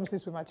these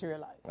promises will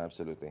materialize.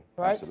 Absolutely.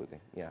 Right? Absolutely.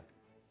 Yeah.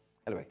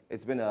 Anyway,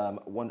 it's been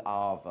 1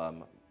 hour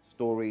of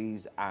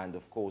stories and,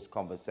 of course,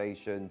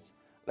 conversations.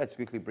 Let's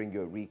quickly bring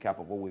you a recap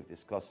of what we've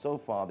discussed so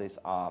far this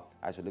hour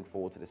as we look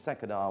forward to the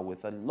second hour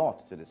with a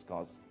lot to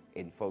discuss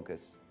in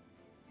focus.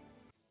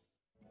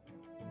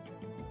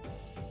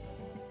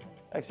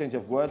 Exchange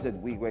of words at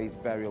Wigwe's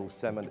burial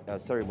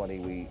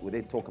ceremony. We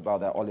did talk about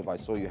that. Olive, I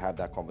saw you had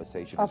that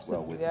conversation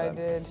Absolutely, as well. I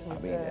did. I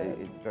mean,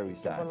 it's very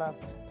sad.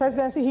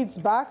 Presidency hits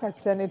back at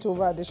Senate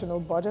over additional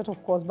budget.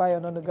 Of course, Bayo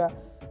Onanuga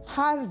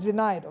has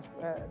denied.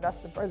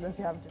 That's the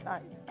presidency have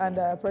denied. And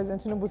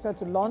President Tinubu said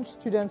to launch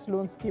students'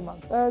 loan scheme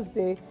on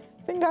Thursday.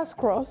 Fingers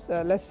crossed.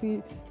 Let's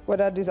see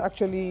whether this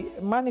actually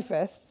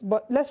manifests.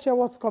 But let's share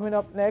what's coming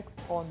up next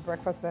on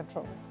Breakfast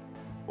Central.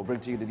 We'll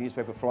bring to you the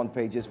newspaper front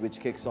pages, which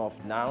kicks off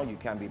now. You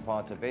can be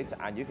part of it,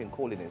 and you can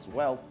call in as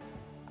well.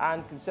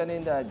 And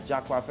concerning the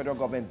Jakwa, federal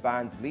government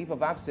bans leave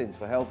of absence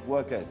for health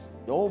workers.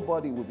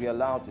 Nobody will be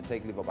allowed to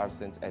take leave of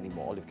absence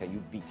anymore. Olive, can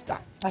you beat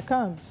that? I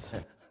can't.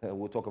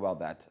 We'll talk about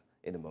that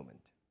in a moment.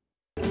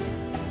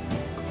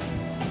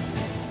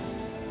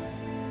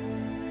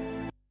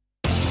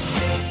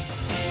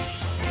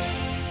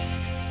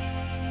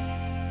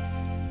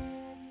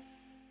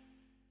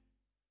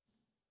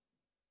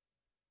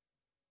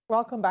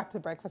 Welcome back to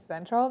Breakfast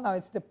Central. Now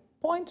it's the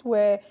point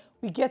where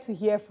we get to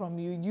hear from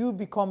you. You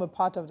become a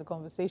part of the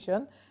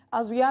conversation.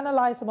 As we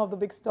analyze some of the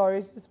big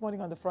stories this morning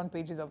on the front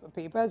pages of the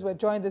papers, we're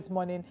joined this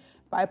morning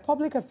by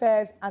public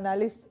affairs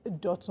analyst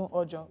Dotun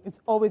Ojo. It's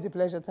always a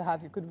pleasure to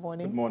have you. Good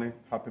morning. Good morning.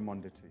 Happy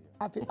Monday to you.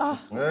 Happy.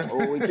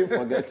 Oh, we keep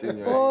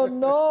forgetting. Right? Oh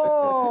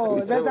no!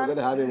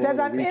 There's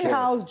an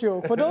in-house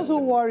joke for those who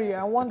worry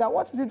and wonder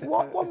what is it.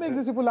 What makes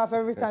these people laugh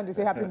every time they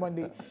say Happy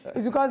Monday?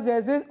 It's because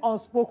there's this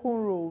unspoken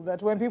rule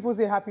that when people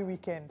say Happy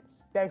Weekend,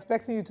 they're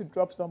expecting you to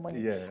drop some money.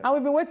 Yeah. And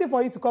we've been waiting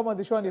for you to come on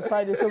the show on the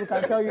Friday so we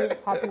can tell you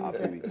Happy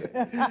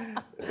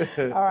Weekend.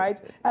 All right.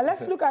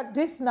 Let's look at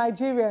this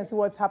Nigeria and see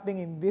what's happening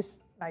in this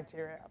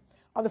Nigeria.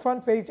 On the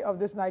front page of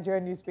this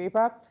Nigerian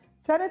newspaper,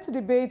 Senate to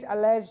debate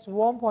alleged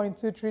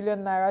 1.2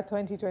 trillion naira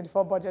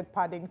 2024 budget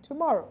padding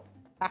tomorrow.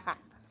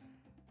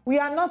 We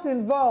are not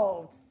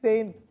involved,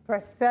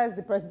 says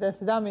the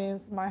presidency. That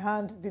means my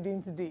hand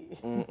didn't D.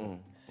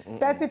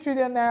 30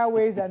 trillion naira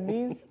ways and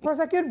means.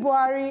 Prosecute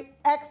Buhari,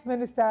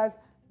 ex-ministers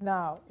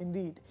now,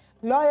 indeed.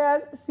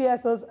 Lawyers,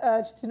 CSOs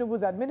urge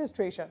Tinubu's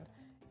administration.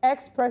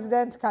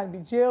 Ex-president can be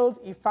jailed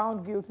if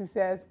found guilty,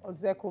 says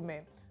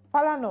Ozekume.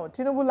 Falano,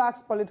 Tinubu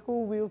lacks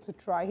political will to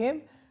try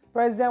him.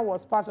 President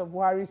was part of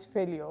Buhari's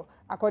failure,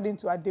 according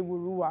to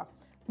Adewuruwa.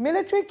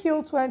 Military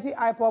killed 20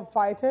 IPOB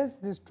fighters,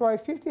 destroy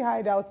 50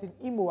 hideouts in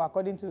Imo,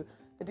 according to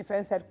the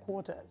defense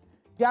headquarters.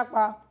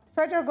 Jakpa,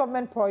 federal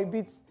government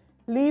prohibits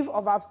leave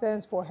of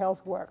absence for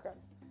health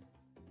workers.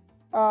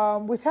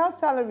 With health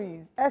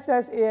salaries,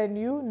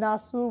 SSANU,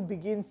 NASU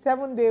begins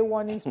 7-day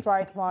warning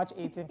strike March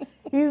 18.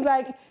 He's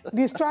like,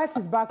 the strike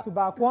is back to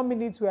back. 1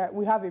 minute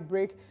we have a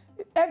break.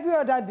 Every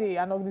other day,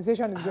 an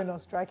organization is going on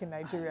strike in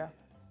Nigeria.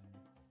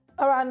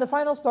 All right, and the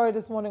final story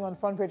this morning on the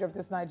front page of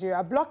this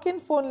Nigeria, blocking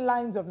phone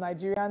lines of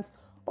Nigerians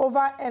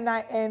over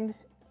NIN/SIM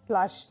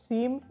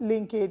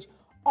linkage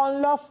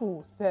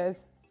unlawful, says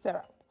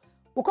Sarah.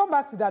 We'll come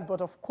back to that,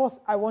 but of course,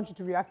 I want you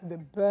to react to the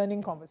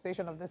burning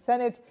conversation of the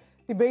Senate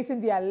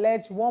debating the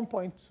alleged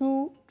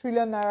 1.2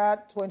 trillion naira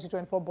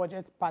 2024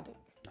 budget padding.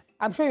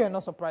 I'm sure you're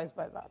not surprised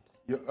by that.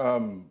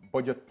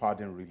 Budget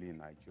padding really in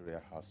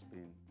Nigeria has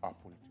been our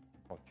political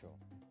culture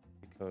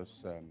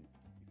because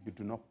if you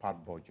do not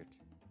pad budget,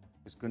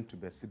 it's going to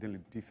be exceedingly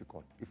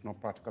difficult, if not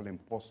practically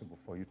impossible,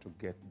 for you to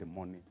get the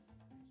money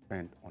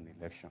spent on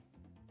election.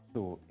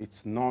 So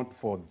it's not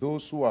for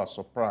those who are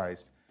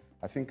surprised.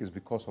 I think it's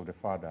because of the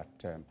fact that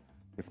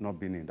they've not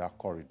been in that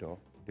corridor.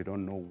 They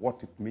don't know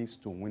what it means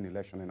to win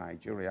election in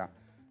Nigeria.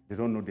 They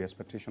don't know the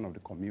expectation of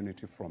the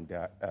community from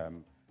their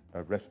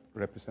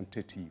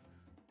representative.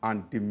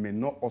 And they may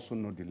not also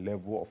know the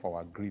level of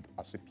our greed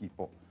as a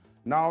people.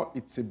 Now,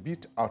 it's a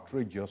bit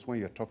outrageous when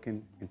you're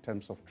talking in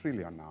terms of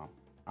trillion now.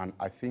 And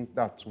I think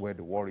that's where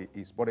the worry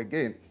is. But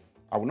again,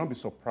 I will not be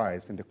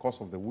surprised in the course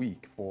of the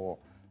week for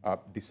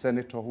the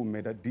senator who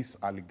made this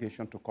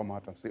allegation to come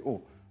out and say,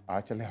 oh, I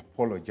actually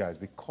apologize,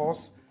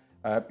 because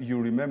you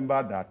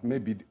remember that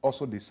maybe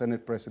also the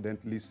Senate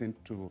president listened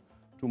to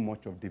too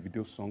much of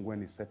Davido's song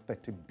when he said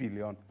 30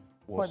 billion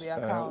was,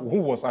 who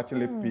was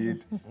actually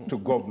paid to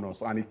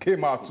governors. And he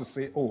came out to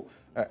say, oh,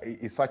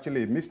 it's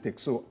actually a mistake.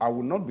 So I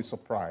will not be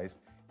surprised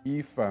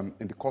if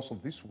in the course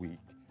of this week,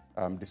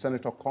 the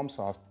senator comes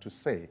out to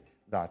say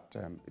that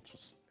it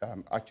was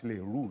actually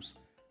a ruse.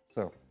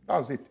 So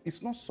that's it.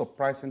 It's not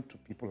surprising to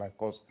people like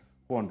us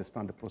who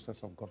understand the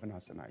process of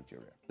governance in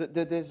Nigeria.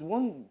 There's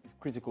one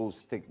critical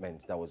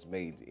statement that was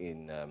made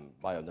in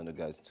Bayo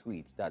Onanuga's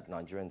tweet that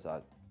Nigerians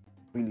are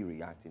really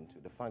reacting to.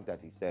 The fact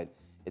that he said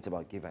it's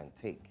about give and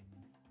take.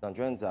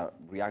 Nigerians are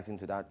reacting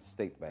to that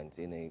statement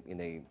in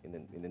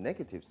a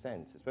negative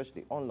sense,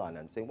 especially online,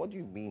 and saying, what do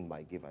you mean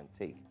by give and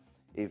take?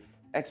 If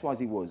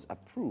XYZ was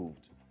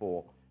approved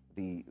for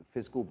the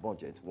fiscal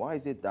budget, why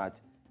is it that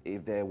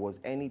if there was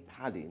any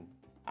padding,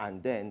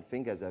 and then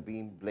fingers are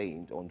being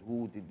blamed on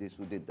who did this,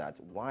 who did that.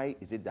 Why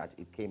is it that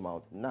it came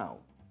out now?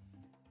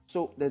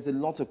 So there's a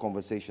lot of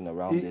conversation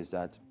around this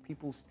that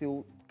people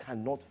still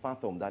cannot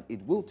fathom that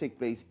it will take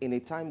place in a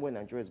time when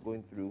Nigeria is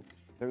going through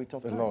very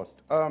tough times.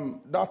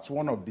 That's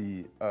one of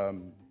the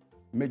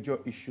major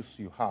issues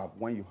you have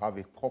when you have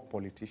a core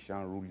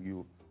politician rule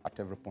you at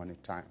every point in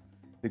time.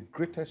 The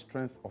greatest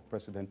strength of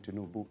President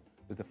Tinubu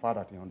is the fact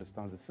that he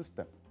understands the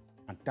system,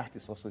 and that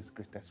is also his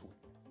greatest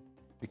weakness.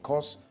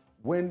 Because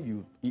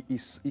when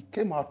he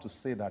came out to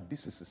say that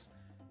this is his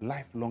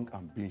lifelong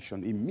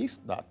ambition, it means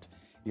that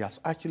he has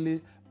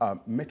actually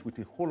met with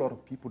a whole lot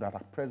of people that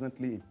are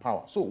presently in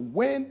power. So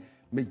when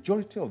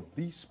majority of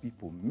these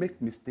people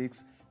make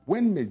mistakes,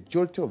 when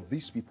majority of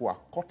these people are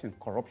caught in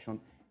corruption,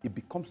 it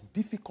becomes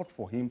difficult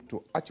for him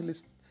to actually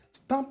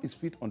stamp his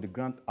feet on the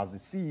ground as the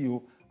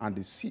CEO and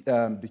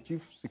the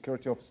Chief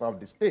Security Officer of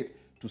the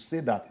state to say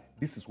that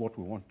this is what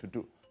we want to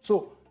do.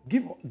 So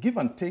give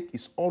and take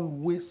is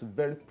always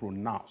very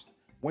pronounced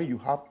when you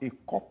have a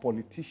core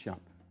politician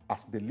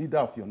as the leader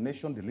of your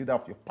nation, the leader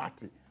of your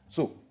party.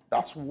 So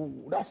that's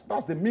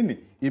the meaning.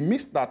 It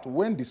means that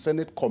when the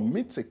Senate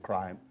commits a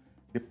crime,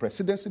 the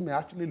presidency may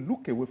actually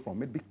look away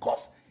from it,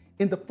 because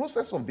in the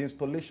process of the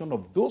installation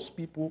of those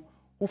people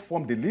who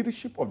formed the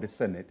leadership of the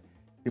Senate,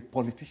 the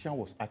politician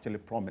was actually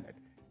prominent.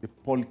 The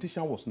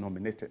politician was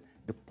nominated.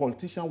 The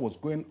politician was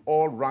going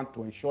all around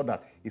to ensure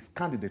that his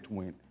candidate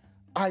win.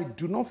 I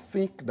do not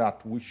think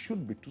that we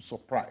should be too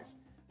surprised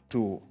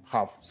to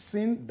have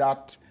seen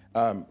that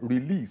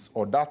release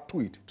or that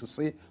tweet to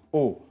say,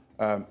 oh,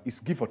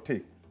 it's give or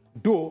take.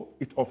 Though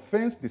it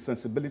offends the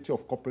sensibility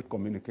of corporate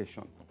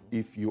communication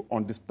if you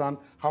understand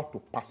how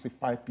to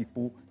pacify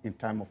people in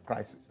time of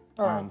crisis.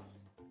 And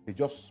he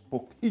just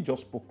spoke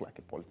like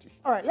a politician.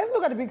 All right, let's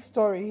look at the big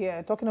story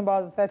here, talking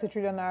about the 30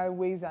 trillion naira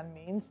ways and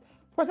means.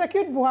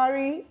 Prosecute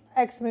Buhari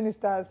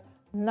ex-ministers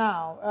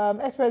now.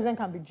 Ex-president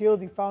can be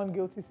jailed if found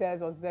guilty, says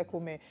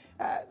Ozekome.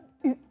 I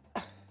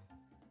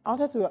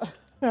wanted to,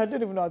 I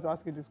don't even know how to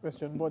ask you this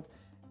question, but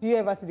do you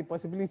ever see the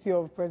possibility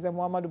of President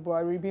Muhammadu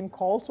Buhari being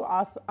called to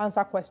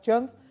answer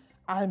questions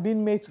and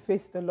being made to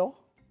face the law?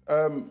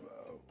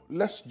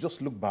 Let's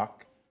just look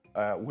back.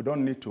 We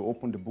don't need to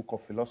open the book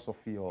of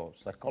philosophy or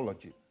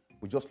psychology.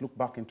 We just look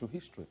back into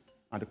history.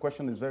 And the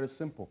question is very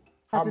simple.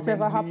 Has it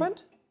ever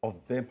happened? How many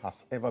of them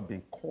has ever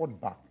been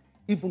called back,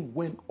 even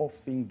when all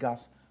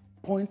fingers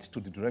point to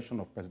the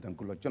direction of President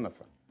Goodluck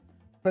Jonathan?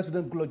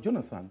 President Goodluck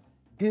Jonathan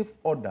gave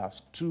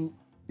orders to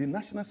the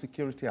National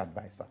Security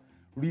Advisor,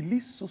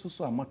 release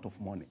so amount of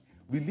money,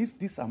 release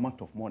this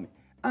amount of money.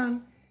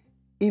 And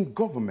in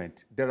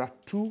government, there are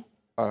two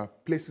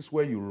places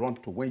where you run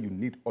to when you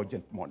need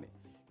urgent money.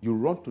 You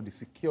run to the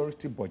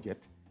security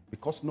budget,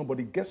 because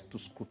nobody gets to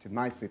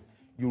scrutinize it.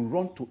 You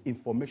run to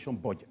information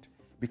budget,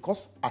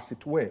 because, as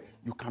it were,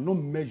 you cannot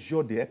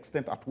measure the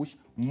extent at which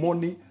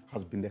money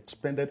has been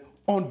expended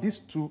on these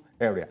two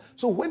areas.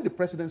 So when the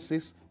president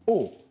says,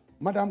 oh,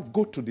 madam,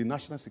 go to the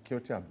National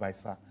Security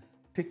Advisor,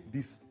 take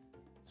this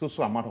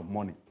so amount of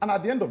money, and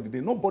at the end of the day,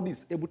 nobody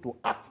is able to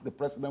ask the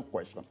president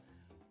question.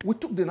 We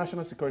took the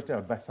National Security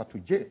Advisor to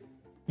jail.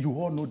 You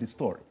all know the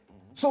story.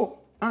 So,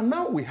 and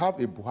now we have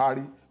a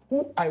Buhari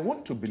who I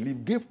want to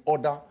believe gave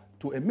order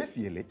to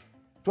Emefiele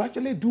to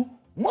actually do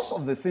most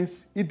of the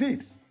things he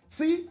did.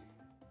 See,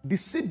 the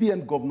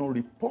CBN governor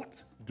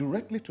reports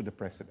directly to the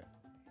president.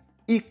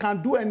 He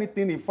can do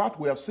anything. In fact,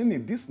 we have seen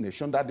in this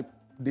nation that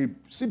the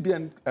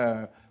CBN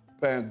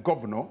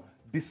governor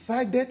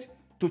decided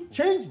to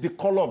change the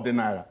color of the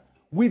naira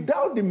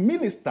without the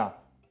minister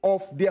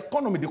of the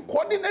economy, the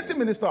coordinating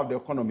minister of the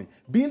economy,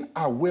 being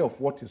aware of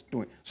what he's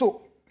doing.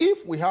 So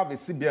if we have a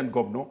CBN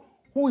governor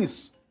who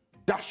is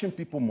dashing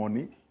people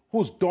money,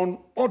 who's done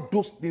all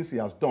those things he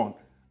has done,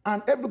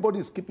 and everybody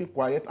is keeping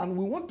quiet, and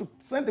we want to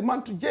send the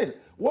man to jail,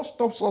 what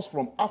stops us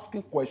from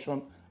asking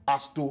questions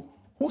as to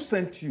who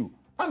sent you?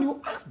 And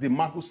you ask the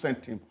man who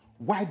sent him,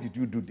 why did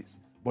you do this?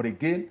 But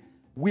again,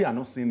 we are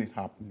not seeing it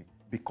happening,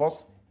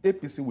 because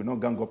APC will not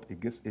gang up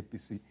against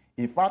APC.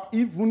 In fact,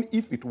 even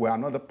if it were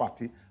another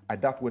party, I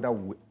doubt whether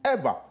we will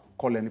ever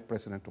call any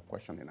president to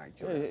question in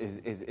Nigeria.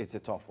 It's a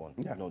tough one,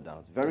 no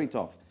doubt. Very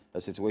tough,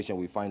 a situation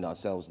we find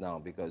ourselves now,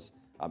 because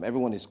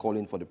everyone is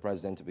calling for the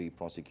president to be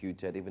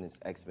prosecuted, even his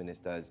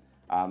ex-ministers.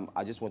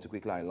 I just want to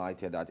quickly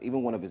highlight here that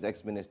even one of his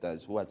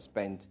ex-ministers who had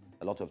spent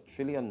a lot of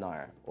trillions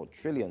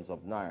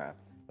of naira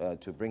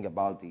to bring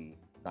about the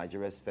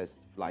Nigeria's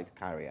first flight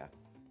carrier,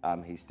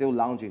 he's still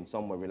lounging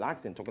somewhere,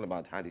 relaxing, talking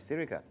about Hadi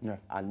Sirika.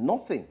 And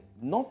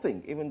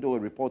nothing, even though a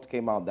report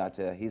came out that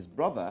his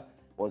brother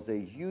was a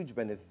huge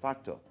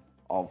benefactor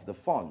of the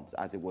funds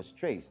as it was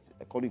traced,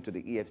 according to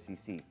the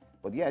EFCC.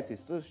 But yet,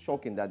 it's still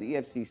shocking that the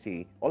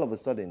EFCC, all of a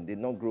sudden, did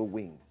not grow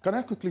wings. Can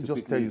I quickly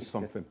just tell you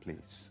something,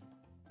 please?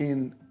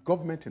 In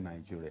government in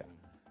Nigeria,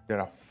 there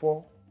are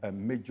four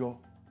major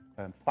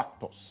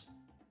factors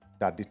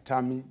that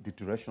determine the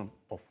direction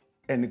of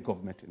any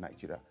government in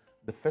Nigeria.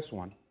 The first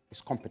one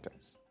is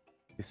competence.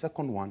 The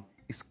second one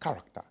is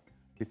character.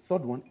 The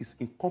third one is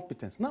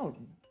incompetence. Now,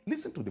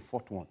 listen to the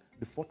fourth one.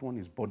 The fourth one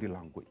is body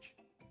language.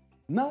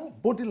 Now,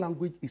 body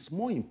language is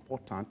more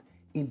important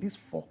in these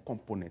 4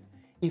 components.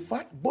 In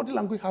fact, body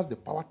language has the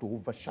power to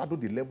overshadow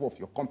the level of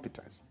your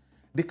competence.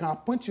 They can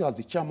appoint you as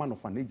the chairman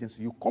of an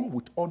agency. You come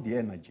with all the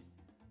energy,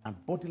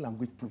 and body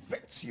language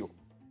prevents you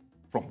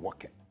from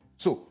working.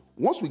 So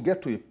once we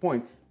get to a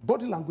point,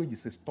 body language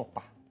is a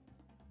stopper.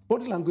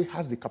 Body language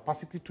has the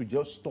capacity to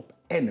just stop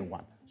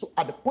anyone. So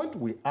at the point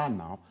we are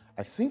now,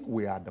 I think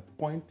we are at the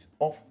point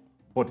of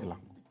body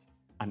language.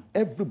 And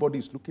everybody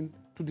is looking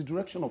to the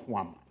direction of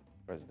one man,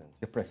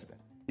 the president.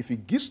 If he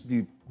gives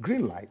the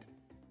green light,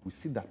 we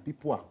see that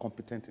people are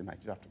competent in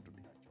Nigeria to do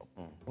their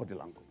job. Body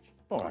language.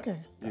 All right. Okay.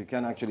 You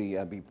can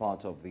actually be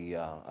part of the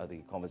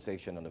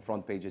conversation on the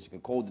front pages. You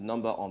can call the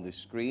number on the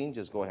screen.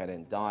 Just go ahead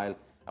and dial.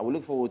 And we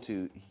look forward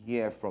to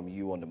hear from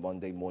you on the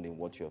Monday morning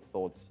what your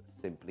thoughts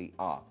simply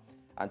are.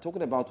 And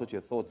talking about what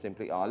your thoughts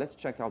simply are, let's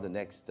check out the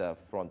next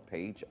front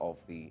page of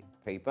the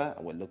paper.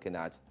 And we're looking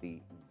at the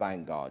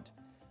Vanguard.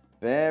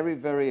 Very,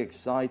 very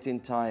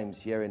exciting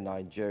times here in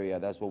Nigeria.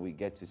 That's what we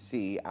get to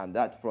see. And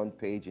that front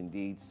page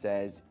indeed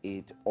says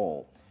it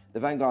all.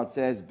 The Vanguard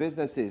says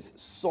businesses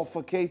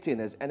suffocating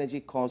as energy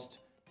costs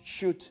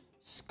shoot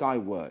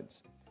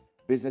skywards.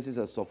 Businesses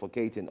are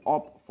suffocating,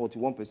 up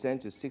 41%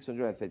 to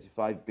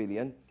 635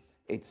 billion.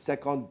 Its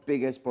second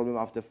biggest problem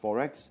after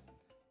Forex.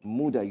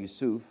 Muda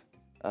Yusuf,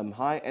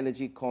 high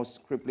energy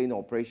costs crippling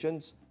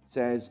operations,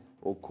 says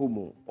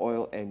Okumu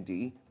Oil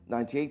MD.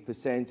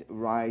 98%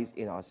 rise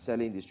in our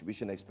selling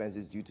distribution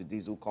expenses due to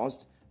diesel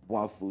cost,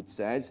 Boa Food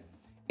says.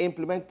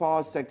 Implement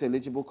power sector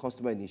eligible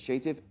customer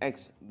initiative,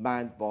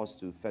 ex-man boss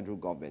to federal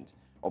government.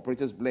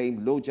 Operators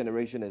blame low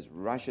generation as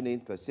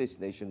rationing persists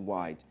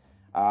nationwide.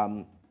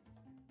 I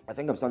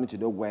think I'm starting to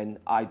know when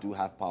I do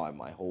have power in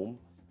my home.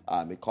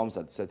 It comes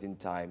at a certain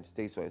time,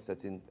 stays for a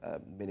certain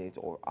minute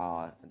or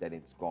hour, and then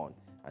it's gone.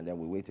 And then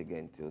we wait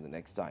again till the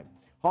next time.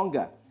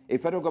 Hunger.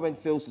 If federal government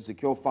fails to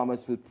secure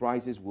farmers' food,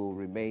 prices will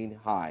remain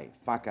high,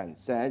 Fakan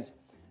says.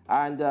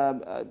 And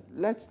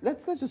let's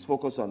just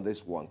focus on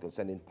this one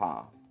concerning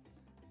power.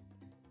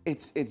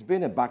 It's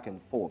been a back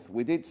and forth.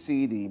 We did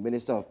see the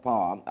Minister of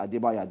Power,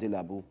 Adebayo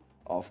Adelabu,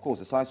 of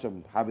course, aside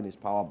from having his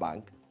power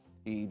bank,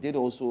 he did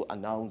also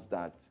announce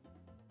that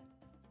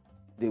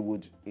they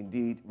would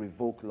indeed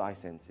revoke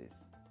licenses.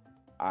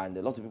 And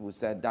a lot of people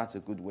said that's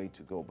a good way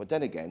to go. But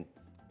then again,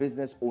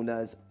 business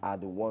owners are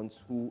the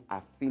ones who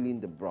are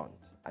feeling the brunt.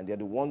 And they're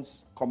the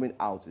ones coming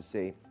out to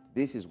say,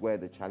 this is where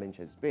the challenge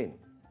has been.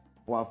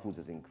 Boa Foods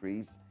has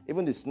increased.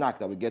 Even the snack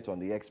that we get on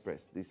the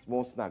express, the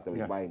small snack that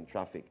we buy in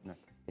traffic,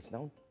 it's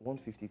now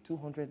 150,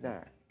 200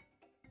 naira.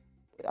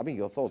 I mean,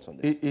 your thoughts on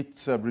this?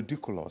 It's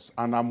ridiculous.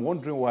 And I'm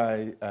wondering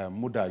why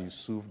Muda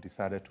Yusuf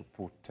decided to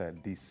put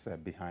this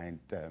behind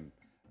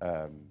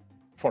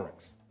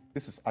Forex.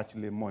 This is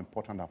actually more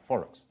important than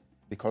Forex.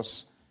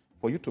 Because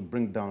for you to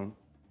bring down,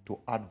 to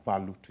add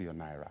value to your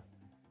naira,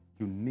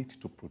 you need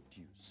to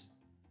produce.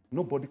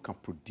 Nobody can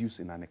produce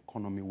in an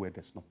economy where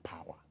there's no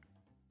power.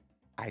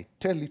 I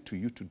tell it to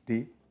you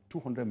today,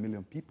 200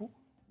 million people,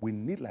 we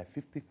need like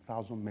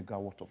 50,000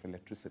 megawatts of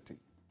electricity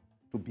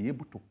to be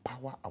able to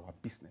power our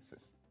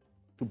businesses,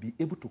 to be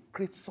able to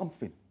create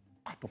something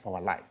out of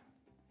our life.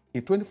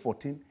 In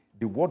 2014,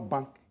 the World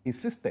Bank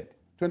insisted,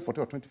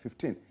 2014 or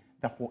 2015,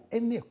 that for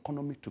any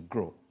economy to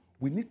grow,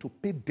 we need to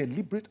pay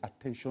deliberate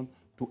attention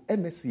to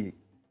MSCA,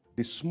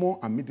 the small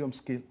and medium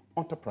scale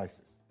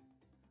enterprises.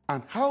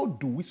 And how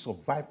do we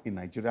survive in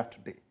Nigeria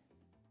today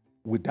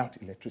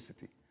without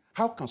electricity?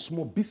 How can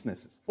small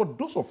businesses, for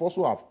those of us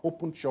who have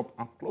opened shop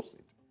and closed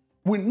it,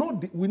 we know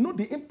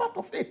the impact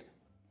of it.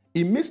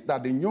 It means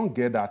that the young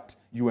girl that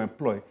you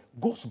employ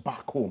goes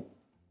back home.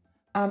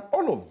 And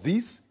all of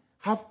these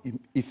have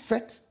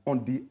effect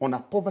on a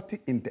poverty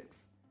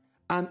index.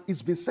 And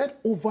it's been said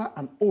over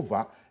and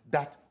over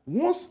that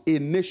once a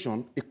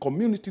nation, a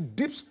community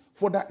dips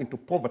further into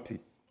poverty,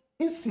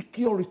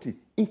 insecurity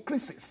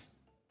increases.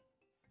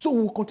 So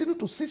we will continue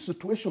to see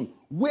situations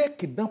where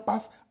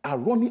kidnappers are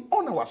running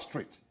on our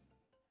street.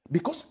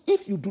 Because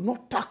if you do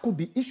not tackle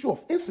the issue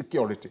of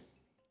insecurity,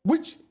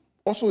 which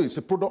also is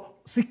a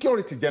product,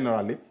 security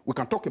generally, we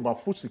can talk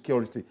about food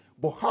security,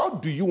 but how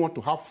do you want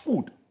to have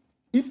food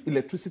if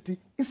electricity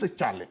is a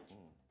challenge?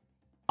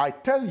 I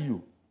tell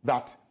you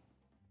that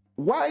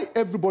why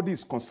everybody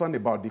is concerned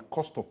about the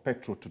cost of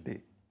petrol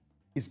today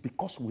is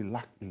because we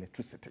lack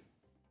electricity.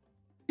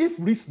 If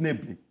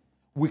reasonably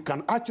we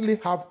can actually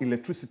have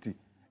electricity,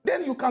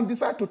 then you can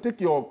decide to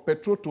take your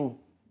petrol to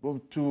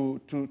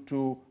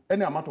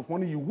any amount of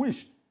money you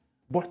wish.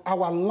 But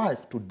our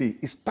life today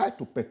is tied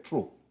to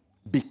petrol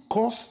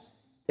because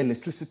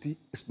electricity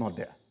is not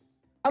there.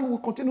 And we'll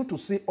continue to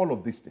see all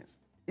of these things.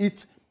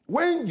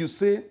 When you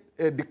say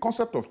the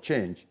concept of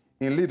change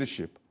in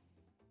leadership,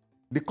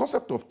 the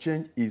concept of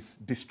change is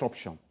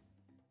disruption.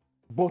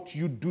 But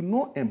you do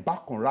not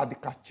embark on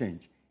radical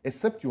change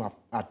except you have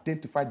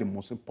identified the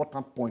most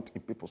important point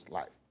in people's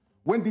life.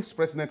 When this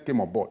president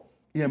came on board,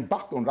 he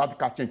embarked on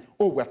radical change.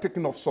 Oh, we're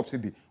taking off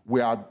subsidy.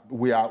 We're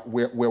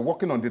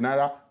working on the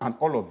naira and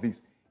all of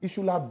this. He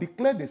should have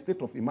declared a state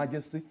of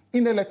emergency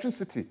in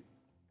electricity.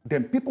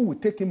 then people will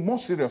take him more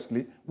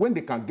seriously when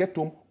they can get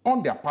home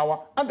on their power,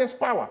 and there's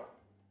power.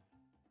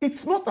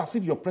 It's not as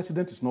if your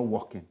president is not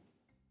working.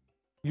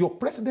 Your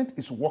president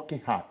is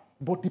working hard,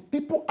 but the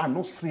people are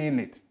not seeing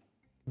it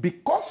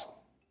because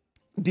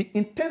the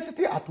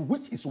intensity at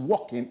which he's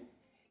working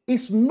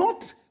is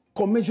not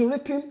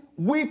commensurating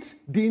with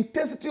the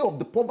intensity of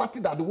the poverty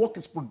that the work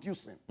is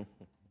producing.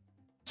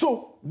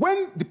 So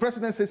when the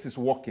president says he's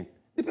working,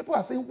 the people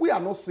are saying, we are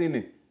not seeing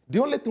it.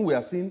 The only thing we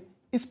are seeing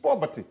is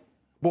poverty.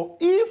 But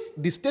if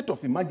the state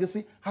of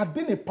emergency had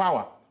been in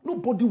power,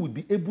 nobody would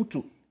be able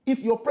to. If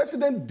your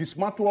president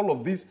dismantled all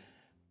of this,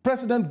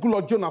 President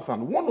Goodluck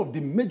Jonathan, one of the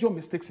major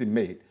mistakes he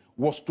made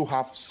was to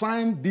have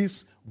signed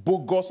this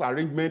bogus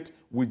arrangement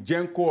with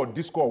Genco or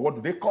Disco, or what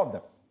do they call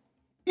them?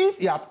 If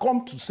he had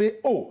come to say,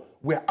 oh,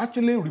 we're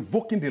actually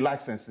revoking the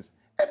licenses,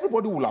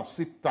 everybody will have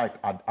sit tight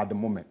at the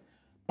moment.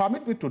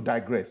 Permit me to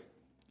digress.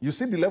 You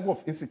see the level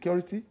of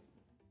insecurity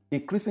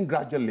increasing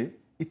gradually.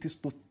 It is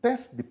to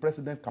test the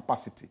president's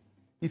capacity.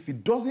 If he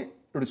doesn't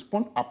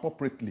respond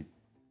appropriately,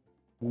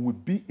 we will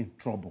be in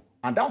trouble.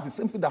 And that's the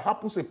same thing that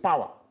happens in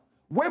power.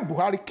 When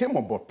Buhari came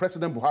on board,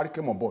 President Buhari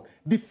came on board,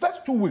 the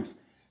first 2 weeks,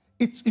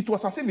 it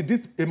was as if he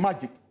did a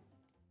magic.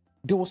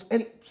 There was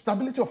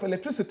stability of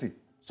electricity.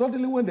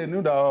 Suddenly when they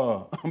knew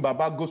that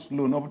Baba goes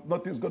slow,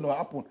 nothing's going to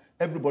happen,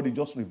 everybody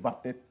just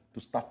reverted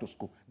to status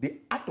quo.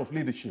 The art of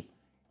leadership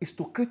is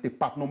to create a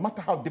path, no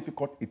matter how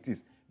difficult it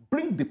is.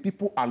 Bring the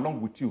people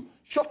along with you.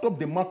 Shut up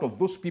the mouth of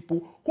those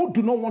people who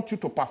do not want you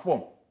to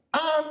perform.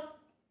 And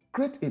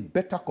create a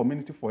better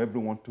community for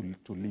everyone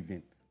to live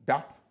in.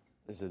 That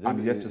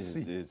I'm yet to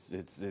see.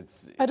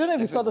 I don't know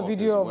if you saw the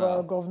video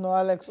of Governor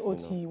Alex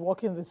Oti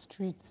walking the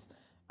streets,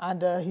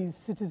 and his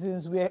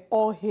citizens were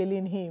all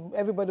hailing him.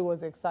 Everybody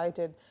was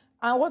excited.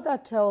 And what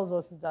that tells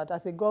us is that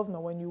as a governor,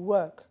 when you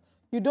work,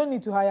 you don't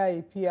need to hire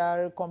a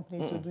PR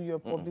company to do your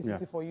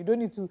publicity for you. You don't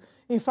need to.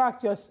 In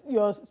fact,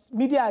 your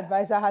media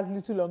advisor has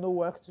little or no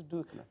work to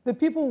do. The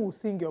people will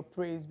sing your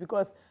praise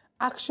because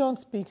action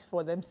speaks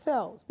for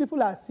themselves.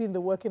 People are seeing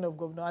the working of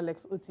Governor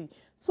Alex Oti.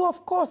 So,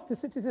 of course, the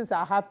citizens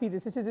are happy.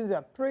 The citizens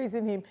are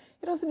praising him.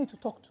 He doesn't need to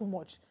talk too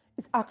much.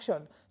 It's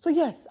action. So,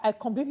 yes, I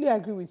completely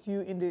agree with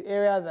you in the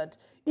area that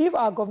if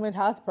our government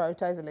had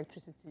prioritized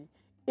electricity,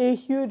 a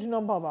huge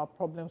number of our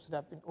problems would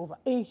have been over.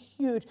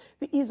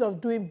 The ease of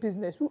doing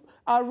business.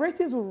 Our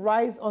ratings will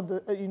rise on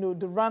the,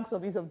 the ranks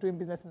of ease of doing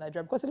business in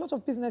Nigeria because a lot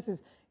of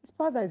businesses, it's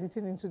part that is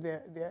eating into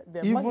their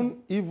money.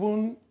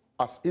 Even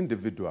as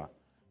individual,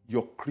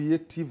 your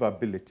creative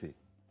ability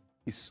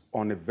is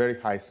on a very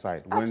high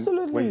side when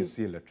you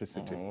see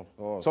electricity.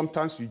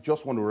 Sometimes you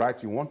just want to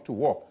write, you want to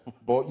work,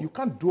 but you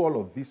can't do all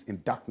of this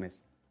in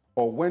darkness.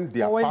 Or when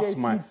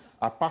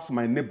I pass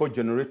my neighbor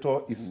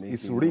generator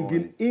is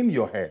ringing in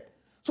your head.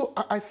 So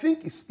I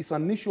think it's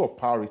an issue of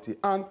priority.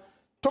 And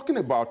talking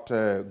about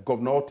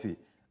Governor Oti,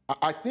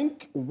 I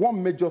think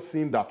one major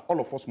thing that all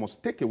of us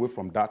must take away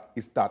from that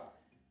is that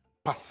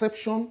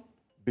perception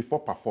before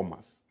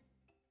performance,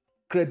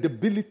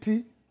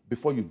 credibility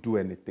before you do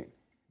anything.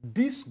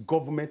 This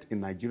government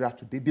in Nigeria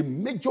today, the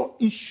major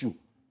issue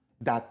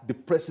that the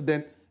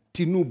President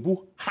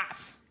Tinubu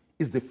has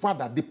is the fact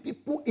that the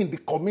people in the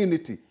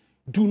community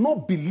do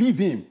not believe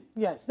him.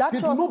 Yes, they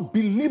do not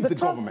believe the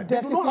government.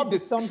 They do not have the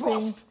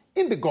trust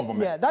in the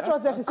government. Yeah, that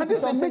trust deficit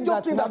is a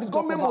major thing that the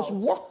government must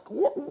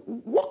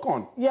work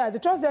on. Yeah, the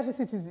trust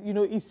deficit is,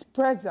 it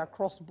spreads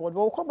across the board.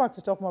 But we'll come back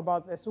to talk more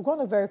about this. We'll go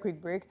on a very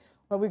quick break.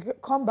 When we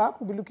come back,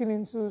 we'll be looking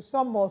into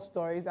some more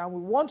stories, and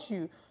we want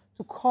you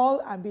to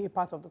call and be a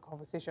part of the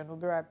conversation. We'll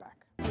be right back.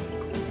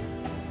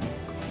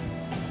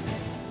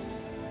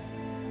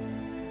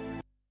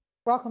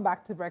 Welcome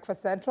back to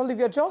Breakfast Central. If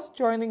you're just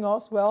joining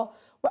us, well,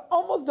 we're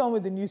almost done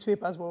with the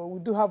newspapers. Well, we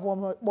do have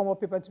one more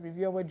paper to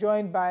review. We're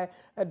joined by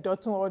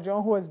Dr.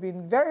 Ojon, who has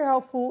been very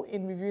helpful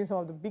in reviewing some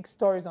of the big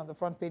stories on the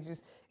front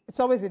pages. It's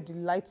always a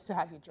delight to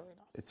have you join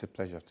us. It's a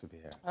pleasure to be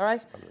here. All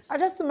right. I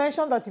just to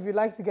mention that if you'd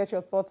like to get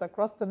your thoughts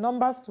across, the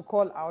numbers to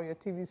call are on your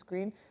TV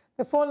screen.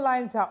 The phone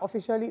lines are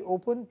officially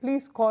open.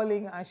 Please call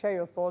in and share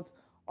your thoughts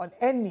on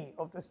any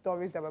of the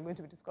stories that we're going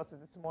to be discussing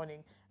this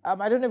morning.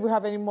 I don't know if we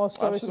have any more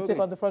stories to take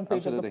on the front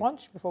page of the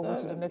Punch before we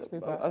go to the next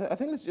paper. I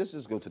think let's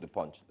just go to the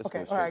Punch.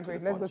 Okay, all right,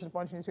 great. Let's go to the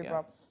Punch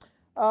newspaper.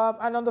 Yeah.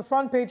 And on the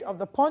front page of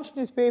the Punch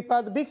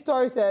newspaper, the big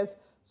story says,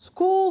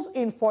 schools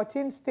in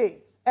 14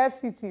 states,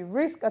 FCT,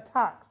 risk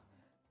attacks,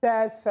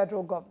 says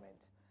federal government.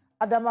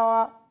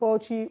 Adamawa,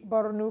 Bauchi,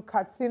 Borno,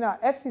 Katsina,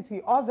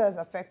 FCT, others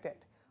affected.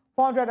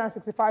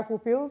 465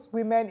 pupils,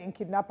 women in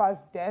kidnappers'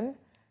 den.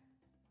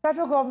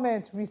 Federal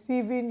government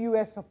receiving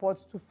U.S. support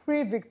to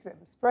free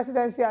victims.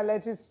 Presidency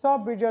alleges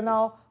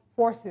sub-regional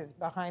forces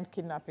behind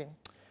kidnapping.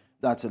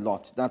 That's a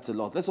lot. That's a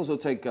lot. Let's also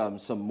take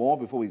some more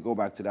before we go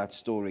back to that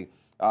story.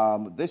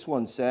 This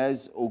one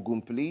says,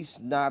 Ogun police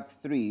nab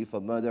 3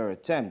 for murder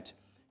attempt.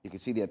 You can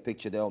see their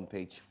picture there on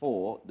page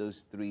 4.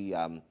 Those 3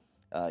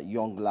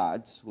 young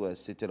lads who are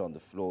seated on the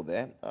floor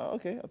there.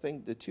 Okay, I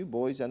think the 2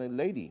 boys and a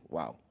lady.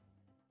 Wow.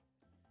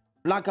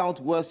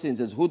 Blackout worsens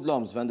as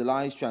hoodlums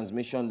vandalize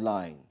transmission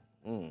line.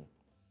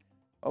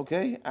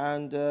 Okay,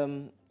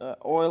 and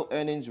oil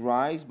earnings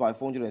rise by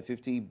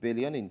 450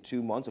 billion in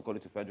 2 months,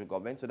 according to federal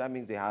government. So that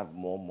means they have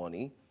more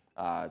money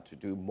to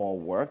do more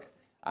work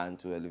and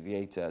to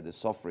alleviate the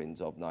sufferings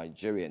of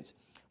Nigerians.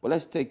 But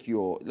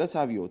let's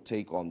have your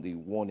take on the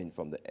warning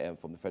from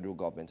the federal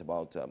government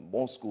about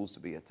more schools to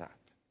be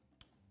attacked.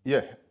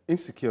 Yeah,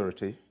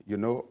 insecurity. You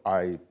know,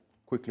 I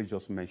quickly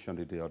just mentioned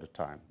it the other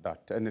time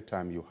that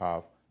anytime you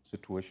have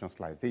situations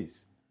like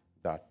this,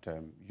 that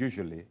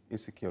usually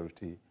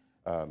insecurity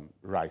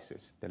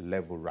rises, the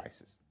level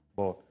rises.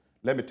 But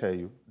let me tell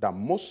you that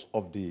most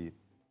of the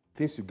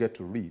things you get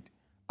to read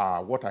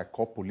are what I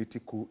call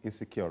political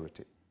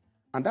insecurity.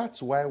 And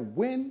that's why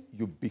when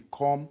you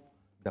become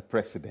the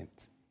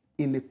president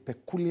in a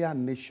peculiar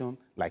nation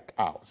like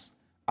ours,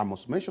 I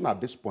must mention at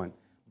this point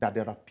that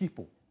there are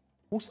people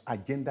whose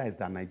agenda is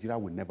that Nigeria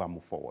will never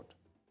move forward.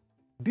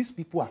 These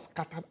people are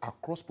scattered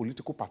across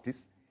political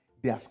parties.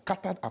 They are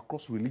scattered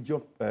across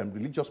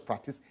religious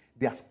practice.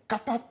 They are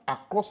scattered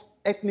across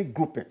ethnic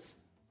groupings.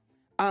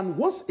 And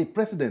once a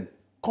president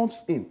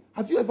comes in,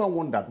 have you ever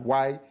wondered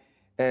why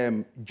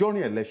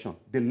during election,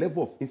 the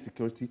level of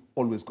insecurity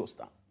always goes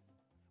down?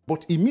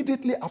 But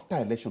immediately after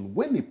election,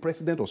 when a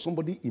president or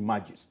somebody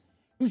emerges,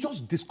 you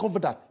just discover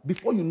that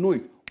before you know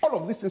it, all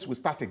of these things will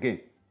start again.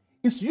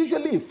 It's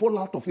usually a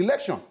fallout of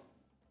election.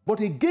 But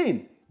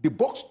again, the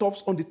buck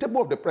stops on the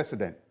table of the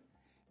president.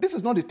 This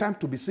is not the time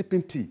to be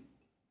sipping tea.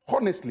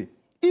 Honestly,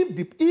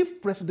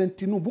 if President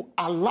Tinubu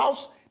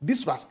allows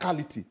this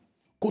rascality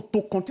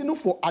to continue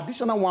for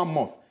additional 1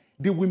 month,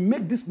 they will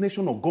make this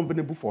nation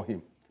ungovernable for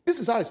him. This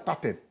is how it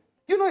started.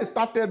 You know, it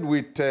started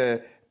with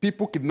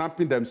people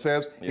kidnapping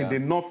themselves in the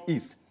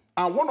northeast.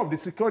 And one of the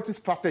security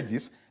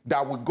strategies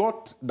that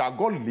got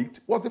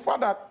leaked was the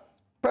fact that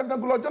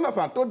President Goodluck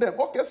Jonathan told them,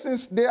 okay,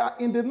 since they are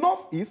in the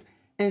northeast,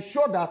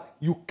 ensure that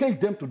you cage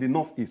them to the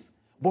northeast.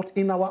 But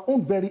in our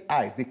own very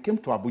eyes, they came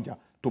to Abuja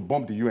to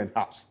bomb the UN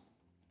house.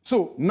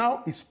 So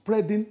now it's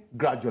spreading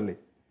gradually.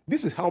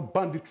 This is how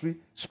banditry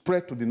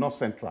spread to the north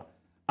central.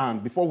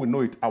 And before we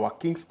know it, our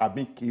kings are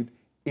being killed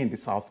in the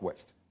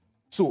southwest.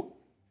 So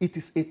it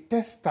is a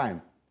test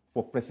time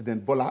for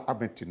President Bola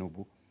Ahmed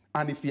Tinubu.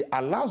 And if he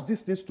allows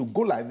these things to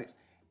go like this,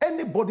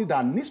 anybody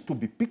that needs to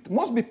be picked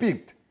must be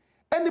picked.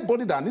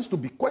 Anybody that needs to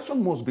be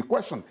questioned must be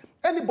questioned.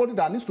 Anybody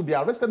that needs to be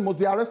arrested must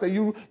be arrested.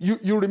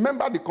 You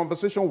remember the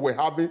conversation we're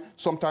having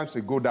sometimes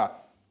ago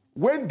that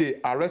when they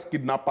arrest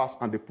kidnappers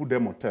and they put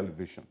them on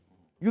television,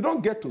 you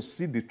don't get to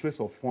see the trace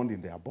of fun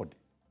in their body.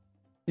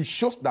 It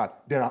shows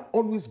that there are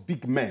always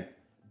big men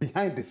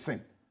behind the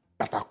scene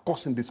that are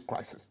causing this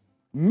crisis.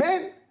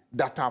 Men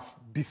that have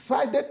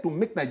decided to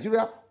make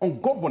Nigeria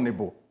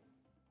ungovernable.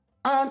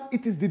 And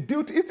it is the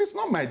duty, it is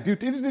not my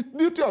duty, it is the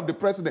duty of the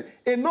president.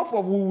 Enough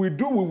of we will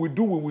do, we will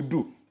do, we will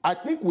do. I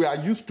think we are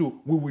used to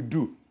we will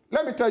do.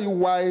 Let me tell you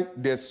why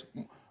there's,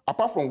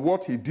 apart from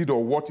what he did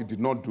or what he did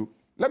not do,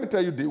 let me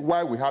tell you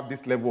why we have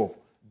this level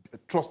of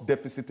trust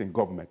deficit in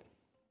government.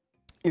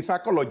 In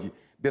psychology,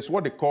 there's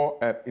what they call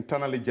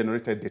internally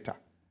generated data.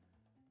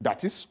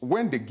 That is,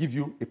 when they give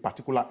you a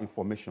particular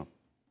information,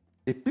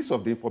 a piece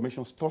of the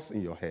information stores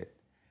in your head.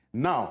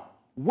 Now,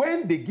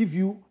 when they give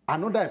you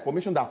another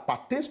information that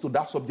pertains to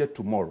that subject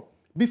tomorrow,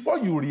 before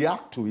you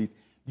react to it,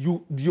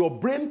 your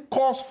brain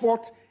calls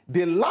forth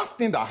the last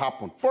thing that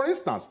happened. For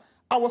instance,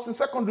 I was in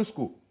secondary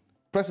school.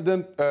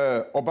 President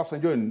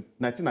Obasanjo in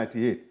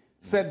 1998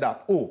 said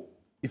that, oh,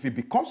 if he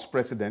becomes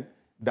president,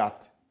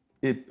 that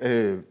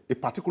a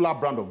particular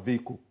brand of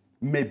vehicle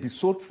may be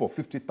sold for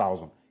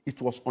 50,000.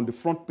 It was on the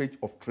front page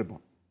of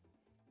Tribune.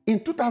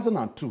 In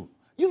 2002,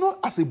 you know,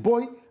 as a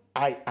boy,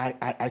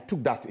 I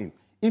took that in.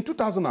 In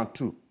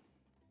 2002,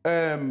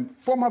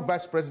 former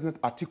Vice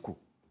President Atiku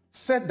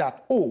said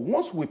that, oh,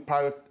 once we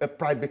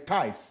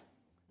privatize,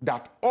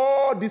 that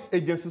all these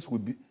agencies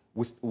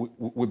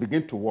will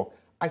begin to work.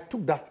 I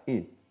took that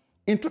in.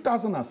 In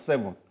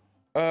 2007,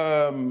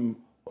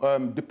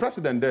 the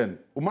president then,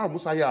 Umar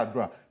Musa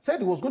Yar'Adua, said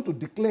he was going to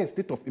declare a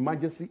state of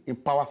emergency in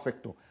power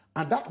sector,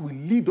 and that will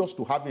lead us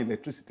to having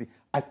electricity.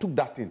 I took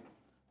that in.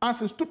 And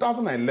since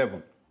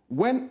 2011,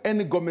 when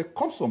any government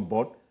comes on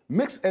board,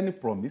 makes any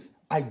promise,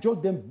 I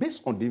judge them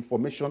based on the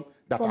information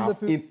that I have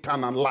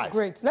internalized.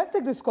 Great. Let's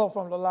take this call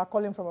from Lola,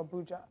 calling from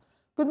Abuja.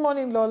 Good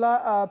morning,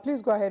 Lola.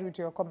 Please go ahead with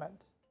your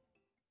comment.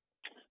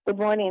 Good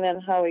morning,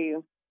 and how are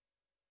you?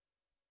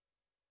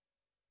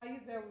 Are you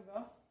there with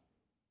us?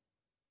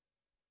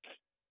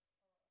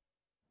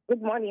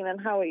 Good morning,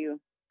 and how are you?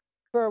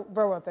 Very,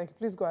 very well, thank you.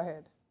 Please go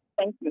ahead.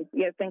 Thank you.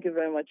 Yes, thank you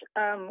very much.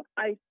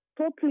 I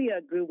totally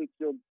agree with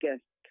your guest.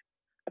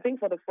 I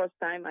think for the first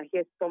time, I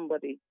hear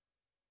somebody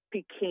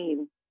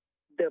speaking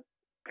the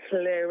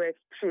clearest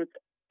truth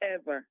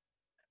ever.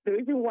 The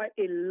reason why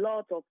a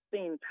lot of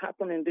things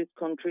happen in this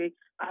country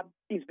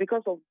is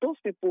because of those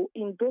people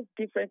in those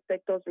different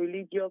sectors,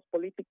 religious,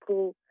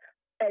 political,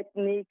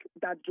 ethnic,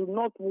 that do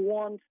not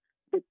want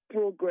the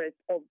progress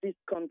of this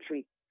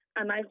country.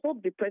 And I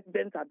hope the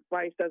president's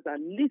advisors are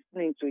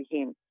listening to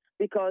him,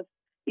 because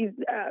if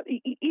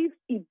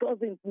he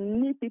doesn't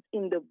nip it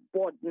in the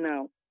bud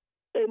now,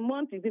 a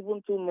month is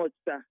even too much,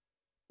 sir.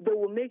 they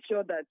will make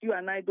sure that you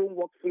and I don't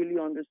walk freely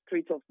on the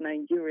streets of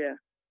Nigeria.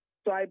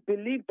 So I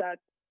believe that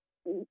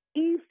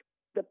if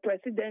the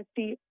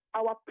presidency,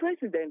 our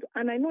president,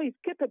 and I know he's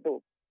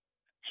capable,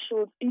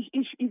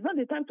 it's not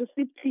the time to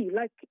sip tea,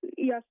 like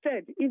he has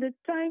said. It's the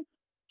time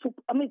to,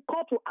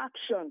 call to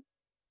action.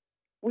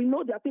 We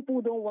know there are people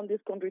who don't want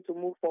this country to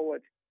move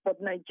forward,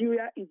 but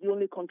Nigeria is the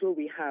only country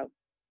we have.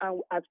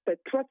 And as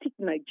patriotic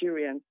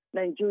Nigerians,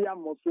 Nigeria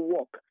must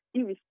work,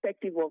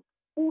 irrespective of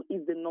who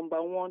is the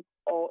number one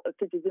or a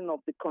citizen of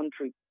the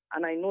country.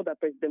 And I know that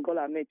President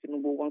Bola Ahmed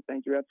Tinubu wants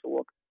Nigeria to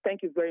work.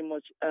 Thank you very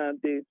much,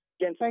 the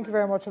gentleman. Thank you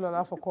very much,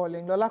 Lola, for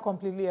calling. Lola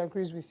completely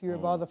agrees with you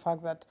about the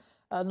fact that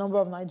a number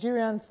of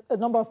Nigerians, a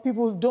number of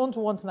people don't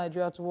want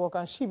Nigeria to work,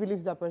 and she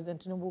believes that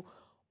President Tinubu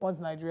wants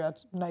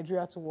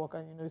Nigeria to work,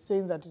 and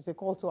saying that it's a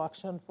call to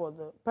action for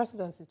the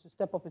presidency to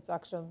step up its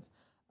actions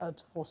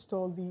to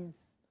forestall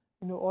these,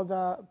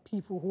 other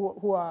people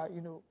who are,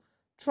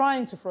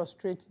 trying to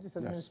frustrate this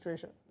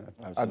administration.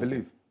 Yes. I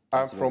believe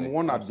from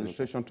one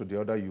administration to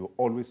the other, you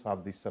always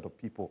have this set of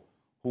people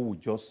who will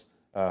just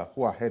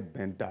who are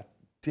headbent that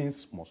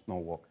things must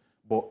not work.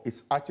 But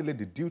it's actually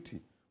the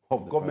duty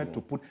of government to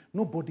put.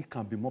 Nobody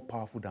can be more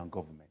powerful than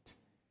government.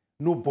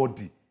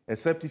 Nobody,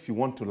 except if you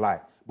want to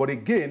lie. But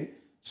again,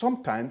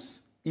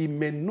 sometimes it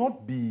may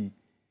not be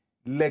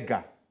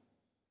legal.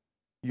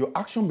 Your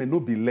action may not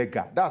be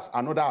legal. That's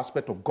another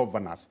aspect of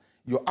governance.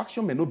 Your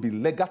action may not be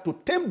legal to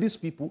tame these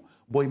people,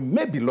 but it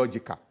may be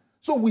logical.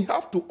 So we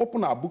have to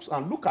open our books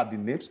and look at the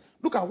names,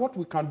 look at what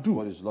we can do.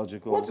 What is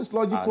logical,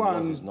 and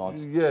what is not.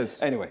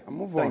 Yes. Anyway,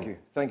 move thank on. you.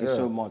 Thank you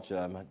so much,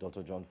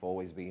 Dr. John, for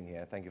always being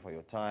here. Thank you for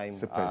your time.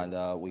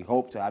 And we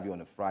hope to have you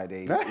on a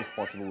Friday, if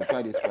possible. We'll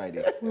try this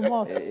Friday. We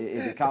must.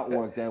 If it can't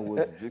work, then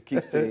we'll just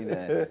keep saying,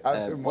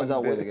 what's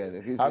that word again?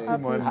 Happy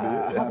Monday.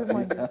 Happy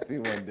Monday. Happy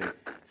Monday.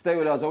 Stay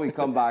with us. When we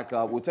come back,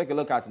 we'll take a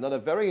look at another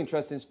very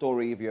interesting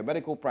story. If you're a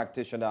medical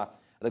practitioner,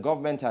 the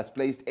government has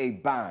placed a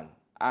ban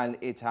and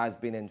it has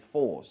been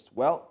enforced.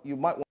 Well, you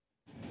might want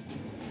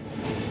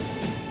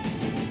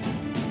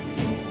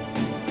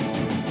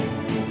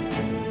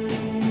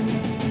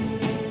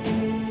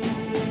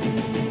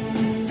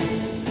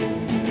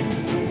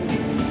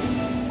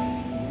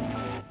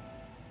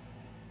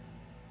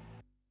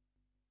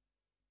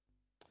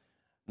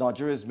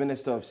Nigeria's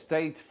Minister of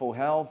State for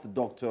Health,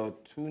 Dr.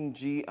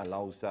 Tunji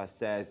Alausa,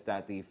 says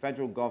that the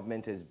federal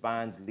government has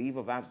banned leave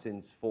of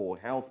absence for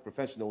health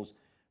professionals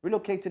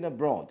relocating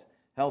abroad.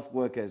 Health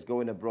workers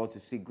going abroad to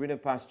seek greener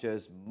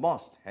pastures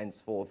must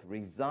henceforth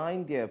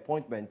resign their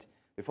appointment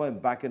before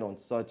embarking on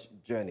such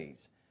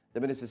journeys.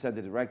 The minister said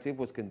the directive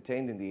was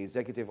contained in the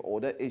executive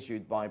order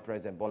issued by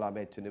President Bola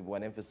Ahmed Tinubu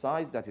and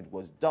emphasized that it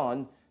was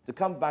done to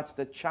combat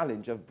the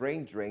challenge of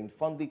brain drain,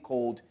 fondly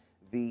called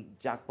the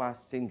Japa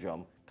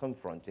syndrome,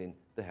 confronting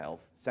the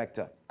health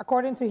sector.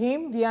 According to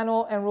him, the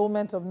annual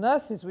enrollment of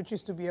nurses, which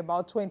used to be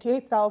about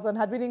 28,000,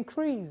 had been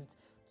increased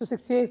to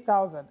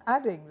 68,000,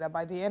 adding that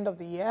by the end of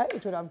the year,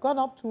 it would have gone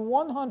up to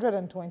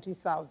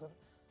 120,000.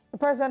 The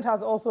president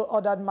has also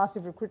ordered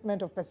massive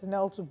recruitment of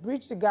personnel to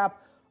bridge the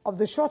gap of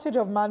the shortage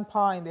of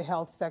manpower in the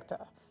health sector.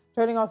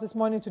 Joining us this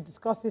morning to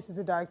discuss this is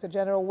the Director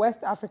General,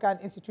 West African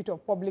Institute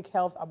of Public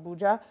Health,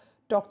 Abuja,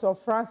 Dr.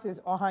 Francis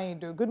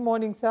Ohayindo. Good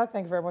morning, sir.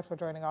 Thank you very much for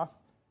joining us.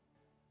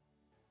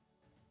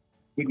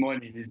 Good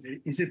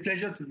morning. It's a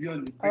pleasure to be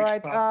on the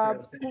breakfast.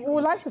 All right. We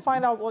would like to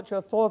find out what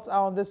your thoughts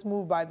are on this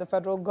move by the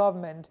federal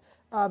government.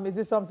 Is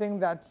this something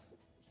that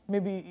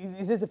maybe,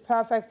 is this a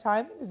perfect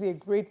time? Is it a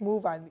great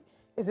move? And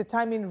is the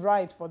timing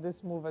right for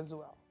this move as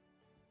well?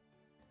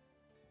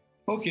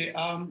 Okay.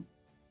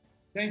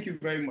 Thank you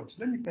very much.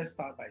 Let me first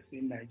start by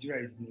saying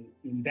Nigeria is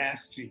in dire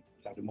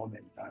straits at the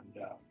moment,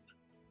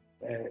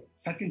 and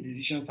certain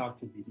decisions have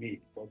to be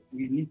made, but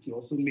we need to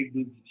also make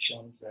those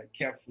decisions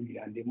carefully,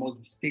 and they must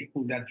be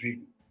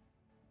stakeholder-driven.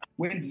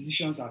 When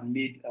decisions are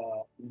made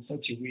in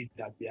such a way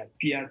that they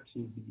appear to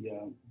be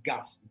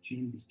gaps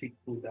between the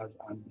stakeholders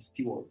and the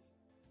stewards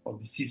of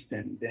the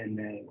system, then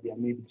there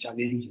may be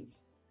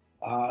challenges.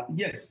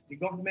 Yes, the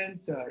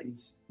government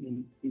is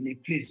in a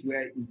place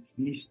where it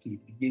needs to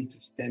begin to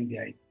stem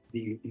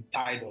the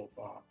tide of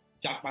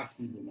Japa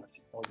syndrome, as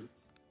you call it.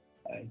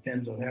 In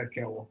terms of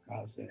healthcare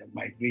workers,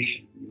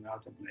 migration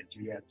out of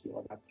Nigeria to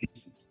other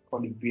places,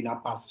 call it greener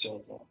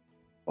pastures,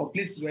 or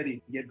places where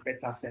they get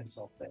better sense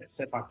of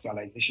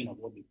self-actualization of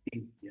what they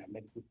think their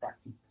medical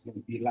practice is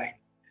going to be like.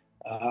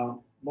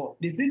 But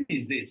the thing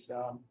is this,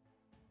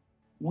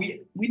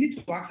 we need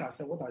to ask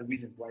ourselves what are the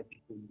reasons why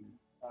people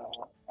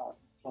leave.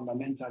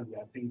 Fundamentally,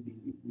 I think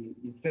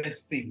the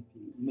first thing to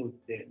note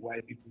that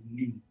why people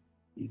leave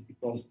is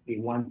because they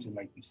want to,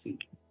 like you said,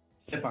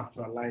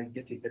 self-actualize,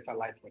 get a better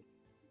life for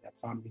their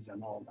families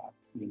and all that,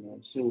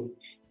 So,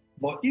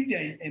 but if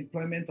they're in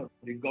employment of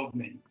the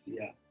government,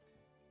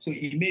 so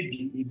it may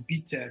be a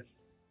bit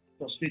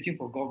frustrating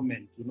for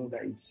government to know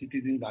that its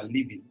citizens are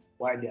leaving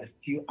while they are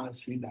still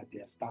answering that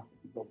they are staff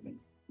of the government.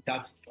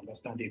 That's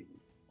understandable.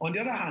 On the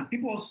other hand,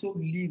 people also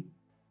leave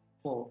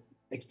for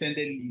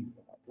extended leave,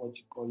 what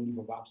you call leave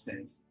of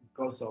absence,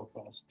 because of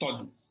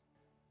studies.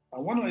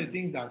 And one of the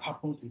things that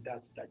happens with that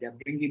is that they're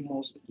bringing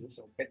more skills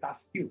or better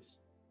skills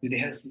to the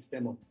health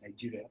system of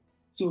Nigeria.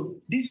 So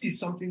this is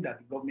something that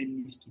the government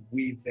needs to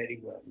weigh very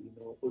well.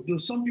 Although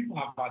some people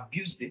have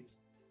abused it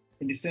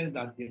in the sense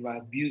that they've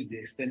abused the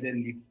extended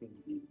leave thing,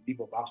 the leave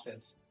of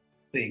absence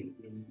thing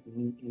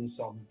in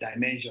some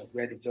dimensions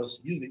where they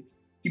just use it,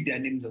 keep their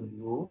names on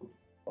the roll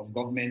of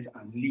government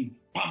and leave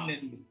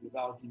permanently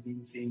without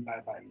even saying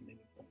bye-bye in any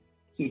form.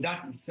 So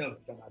that itself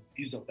is an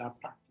abuse of that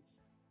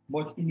practice.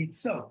 But in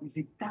itself, it's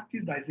a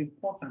practice that is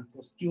important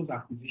for skills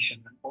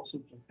acquisition and also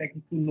for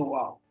technical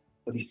know-how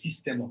for the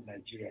system of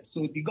Nigeria.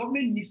 So the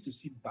government needs to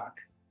sit back.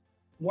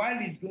 While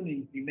it's going to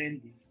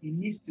implement this, it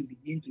needs to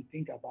begin to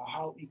think about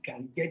how it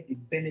can get the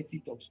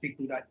benefit of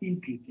stakeholder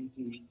input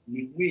into it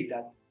in a way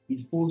that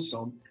is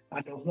wholesome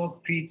and does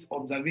not create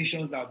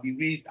observations that will be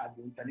raised at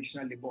the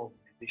International Labour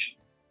Organization.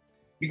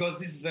 Because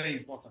this is very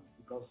important,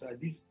 because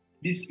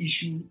this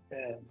issue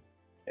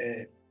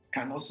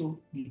can also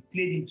be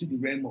played into the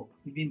realm of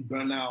even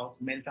burnout,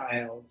 mental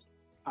health,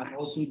 and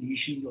also the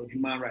issue of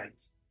human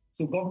rights.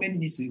 So government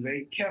needs to be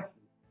very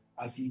careful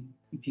as it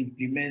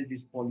implements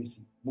this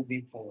policy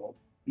moving forward.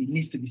 It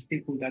needs to be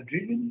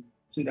stakeholder-driven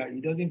so that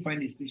it doesn't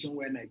find a situation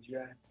where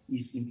Nigeria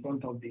is in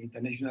front of the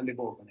International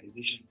Labour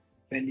Organization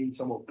defending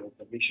some of the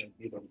observations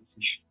made on this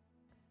issue.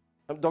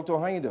 Dr.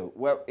 Ohayindo,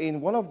 well,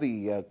 in one of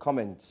the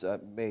comments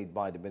made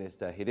by the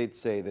minister, he did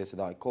say this,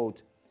 and I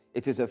quote,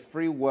 "It is a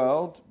free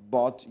world,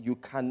 but you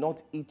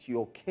cannot eat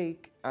your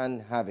cake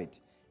and have it.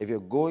 If you're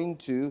going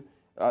to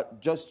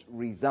just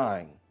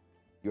resign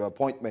your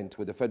appointment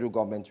with the federal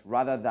government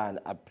rather than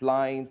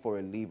applying for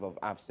a leave of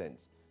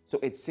absence." So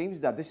it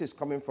seems that this is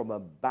coming from a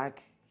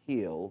back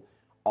heel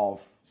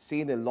of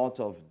seeing a lot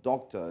of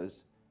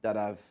doctors that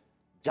have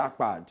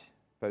jackpot,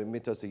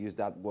 permit us to use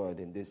that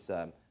word in this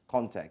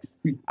context,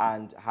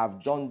 and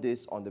have done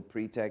this on the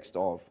pretext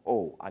of,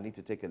 oh, I need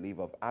to take a leave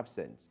of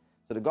absence.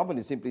 So the government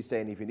is simply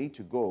saying, if you need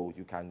to go,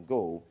 you can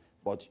go,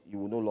 but you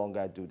will no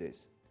longer do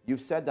this.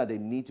 You've said that they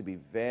need to be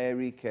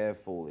very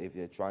careful if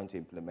they're trying to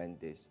implement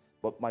this.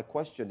 But my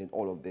question in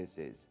all of this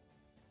is,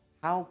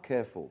 how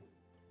careful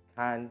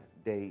can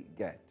they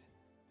get?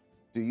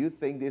 Do you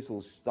think this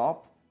will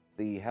stop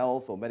the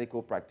health or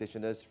medical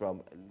practitioners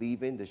from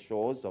leaving the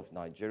shores of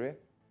Nigeria?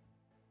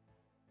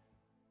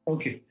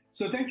 Okay,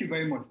 so thank you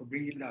very much for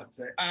bringing that.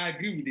 I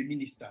agree with the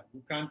minister.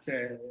 You can't,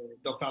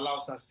 Dr.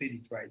 Lausa said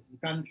it right. You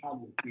can't have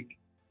your cake.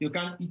 You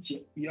can't eat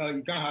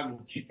you can't have your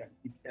cake and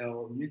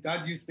eat.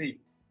 How do you say?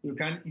 You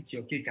can't eat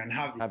your cake and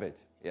have it. Have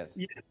it, yes.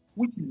 Yeah,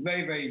 which is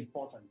very, very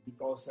important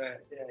because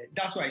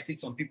that's why I said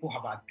some people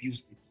have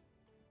abused it.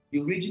 The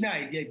original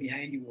idea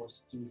behind it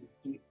was to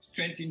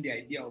strengthen the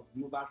idea of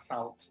global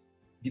South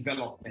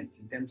development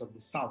in terms of the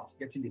South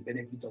getting the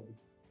benefit of the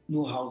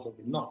know-how of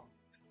the North.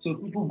 So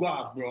people go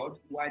abroad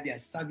while they are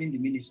serving the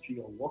ministry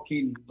or working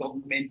in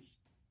government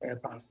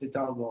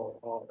parastatals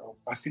or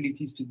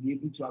facilities to be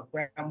able to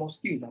acquire more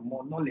skills and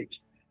more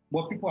knowledge.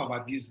 But people have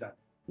abused that.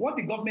 What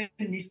the government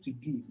needs to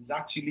do is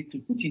actually to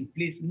put in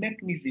place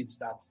mechanisms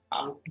that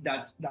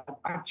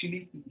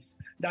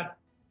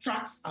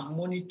tracks and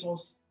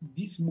monitors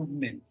this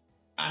movement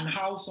and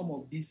how some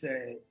of these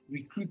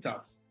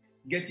recruiters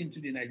get into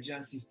the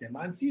Nigerian system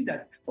and see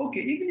that,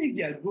 okay, even if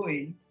they are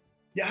going,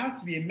 there has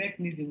to be a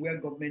mechanism where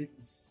government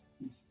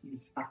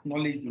is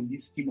acknowledged in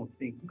this scheme of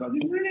things. Because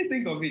if you really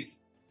think of it,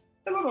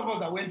 a lot of us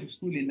that went to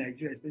school in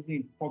Nigeria, especially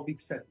in public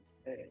setting,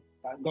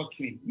 that got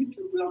trained,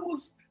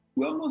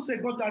 we almost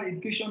got that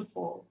education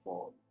for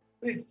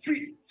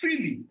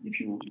freely, if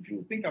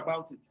you think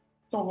about it.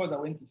 Some of us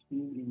that went to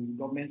school in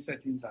government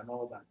settings and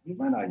all that, you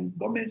find out in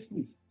government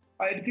schools,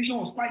 our education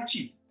was quite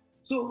cheap.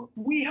 So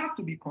we have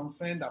to be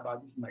concerned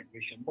about this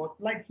migration. But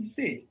like he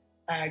said,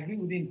 I agree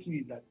with him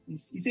too, that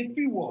it's a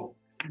free world.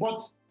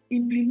 But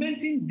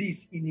implementing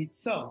this in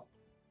itself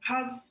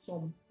has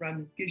some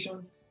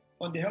ramifications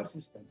on the health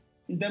system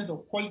in terms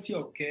of quality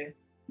of care.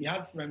 It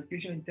has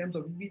ramifications in terms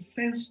of even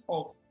sense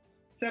of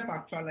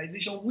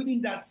self-actualization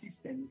within that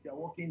system. If you're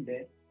working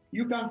there,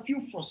 you can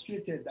feel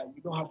frustrated that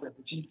you don't have the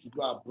opportunity to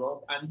go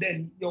abroad, and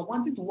then you're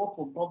wanting to work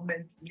for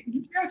government.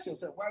 You ask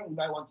yourself, why would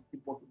I want to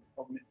keep working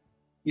for government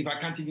if I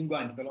can't even go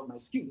and develop my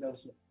skills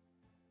elsewhere?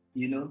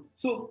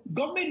 So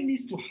government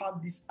needs to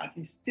have this as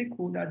a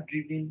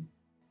stakeholder-driven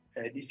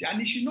this,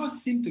 and it should not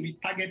seem to be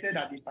targeted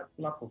at a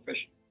particular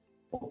profession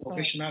or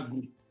professional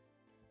group.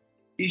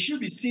 It should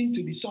be seen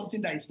to be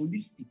something that is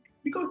holistic,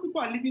 because people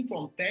are living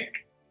from tech.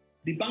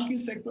 The banking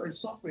sector is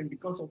suffering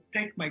because of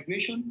tech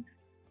migration.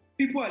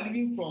 People are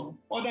living from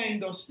other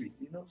industries,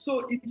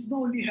 So it's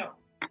not only health.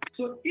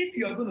 So if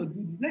you are going to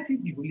do this, let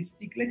it be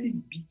holistic, let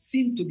it be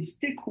seen to be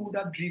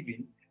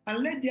stakeholder-driven,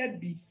 and let there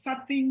be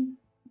certain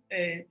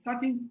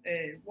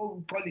what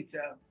we call it,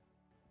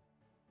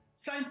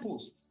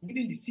 signposts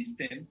within the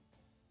system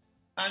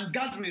and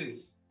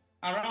guardrails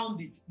around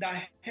it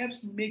that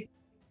helps make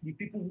the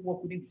people who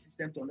work within the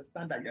system to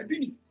understand that you're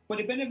doing it for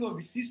the benefit of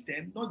the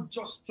system, not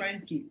just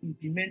trying to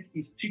implement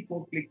a strict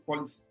workplace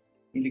policy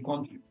in the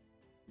country.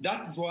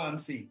 That is what I'm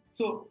saying.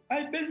 So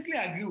I basically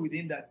agree with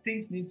him that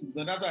things need to be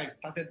done. That's why I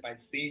started by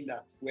saying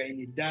that we're in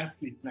a dire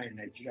state now in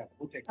Nigeria,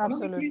 both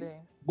economically, Absolutely.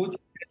 both in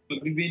terms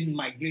of living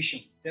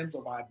migration, in terms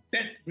of our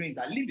best brains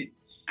are living.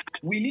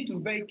 We need to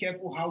be very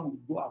careful how we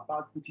go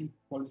about putting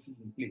policies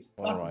in place.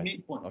 That's the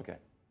main point. Okay.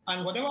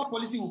 And whatever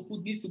policy we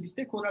put needs to be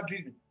stakeholder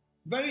driven.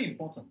 Very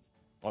important.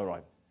 All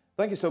right.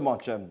 Thank you so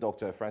much,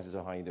 Dr. Francis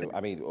Ohaindu.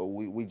 I mean,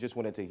 we just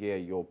wanted to hear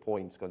your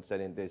points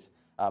concerning this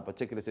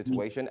particular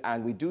situation.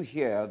 And we do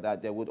hear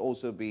that there would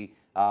also be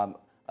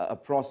a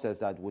process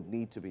that would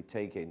need to be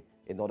taken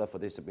in order for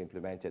this to be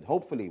implemented.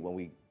 Hopefully, when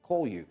we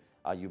call you,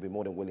 you'll be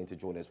more than willing to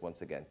join us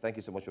once again. Thank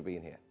you so much for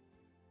being here.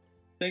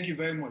 Thank you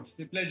very much. It's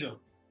a pleasure.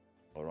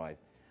 All right.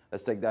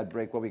 Let's take that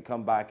break. When we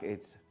come back,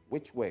 it's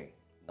Which Way,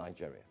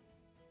 Nigeria?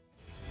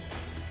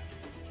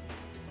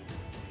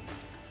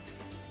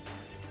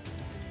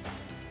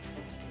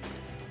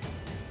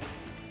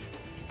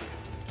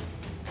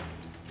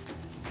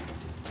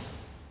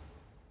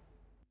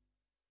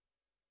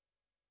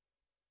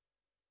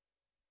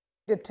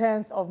 The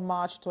 10th of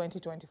March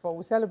 2024,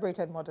 we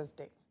celebrated Mother's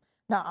Day.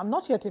 Now, I'm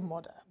not yet a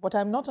mother, but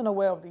I'm not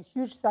unaware of the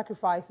huge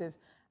sacrifices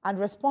and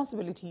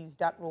responsibilities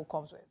that role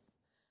comes with.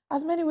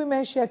 As many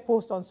women shared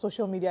posts on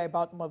social media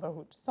about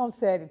motherhood, some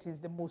said it is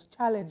the most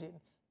challenging,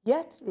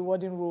 yet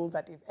rewarding role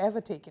that they've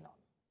ever taken on.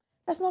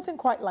 There's nothing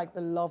quite like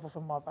the love of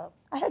a mother.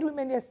 I heard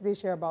women yesterday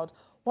share about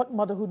what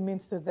motherhood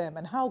means to them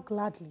and how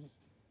gladly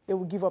they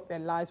would give up their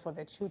lives for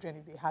their children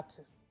if they had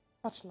to.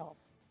 Such love.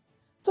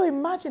 So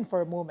imagine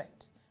for a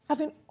moment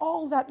having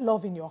all that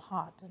love in your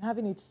heart and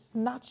having it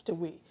snatched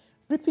away,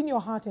 ripping your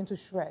heart into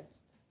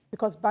shreds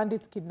because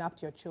bandits kidnapped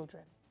your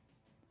children.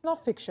 It's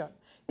not fiction.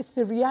 It's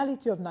the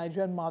reality of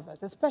Nigerian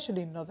mothers,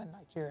 especially in northern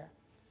Nigeria.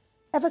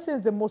 Ever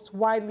since the most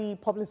widely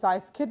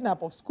publicized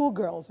kidnap of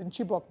schoolgirls in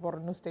Chibok,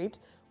 Kaduna State,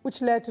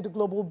 which led to the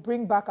global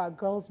Bring Back Our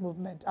Girls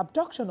movement,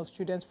 abduction of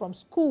students from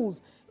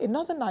schools in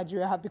northern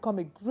Nigeria have become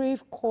a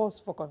grave cause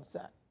for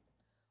concern.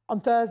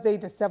 On Thursday,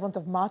 the 7th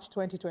of March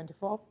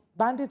 2024,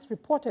 bandits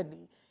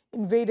reportedly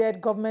invaded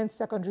government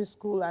secondary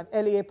school and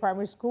LEA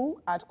primary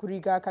school at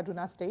Kuriga,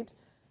 Kaduna State,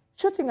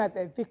 shooting at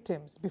their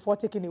victims before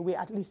taking away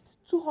at least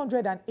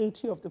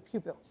 280 of the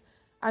pupils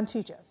and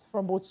teachers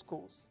from both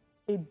schools,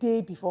 a day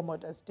before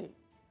Mother's Day.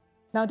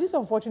 Now, this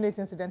unfortunate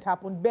incident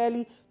happened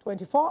barely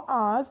 24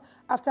 hours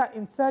after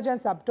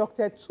insurgents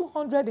abducted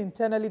 200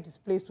 internally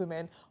displaced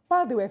women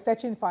while they were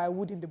fetching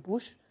firewood in the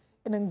bush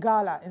in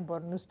Ngala in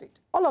Borno State.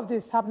 All of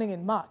this happening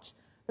in March,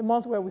 the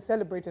month where we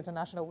celebrate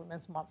International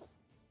Women's Month.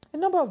 A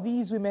number of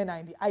these women are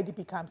in the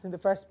IDP camps in the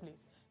first place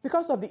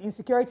because of the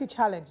insecurity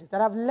challenges that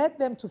have led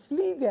them to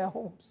flee their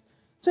homes.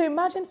 So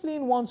imagine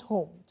fleeing one's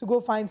home to go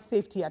find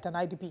safety at an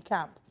IDP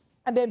camp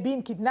and then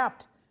being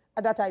kidnapped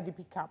at that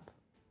IDP camp.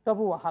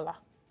 Double wahala.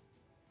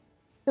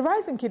 The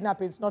rise in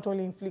kidnappings not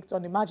only inflicts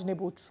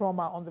unimaginable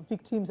trauma on the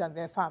victims and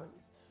their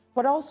families,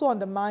 but also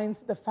undermines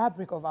the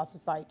fabric of our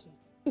society.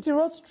 It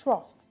erodes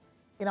trust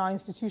in our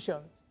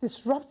institutions,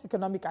 disrupts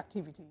economic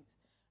activities,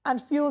 and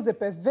fuels a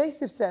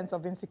pervasive sense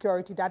of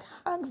insecurity that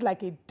hangs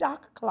like a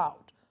dark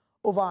cloud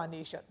over our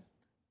nation.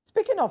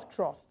 Speaking of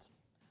trust,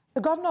 the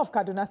governor of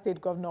Kaduna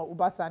State, Governor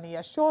Ubasani,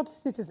 assured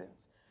citizens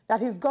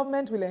that his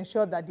government will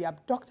ensure that the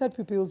abducted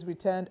pupils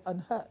returned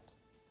unhurt.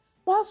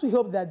 Whilst we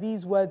hope that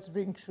these words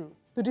ring true,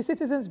 do the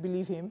citizens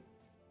believe him?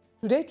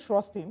 Do they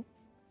trust him?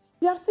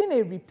 We have seen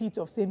a repeat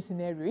of same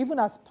scenario, even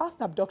as past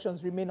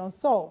abductions remain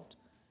unsolved,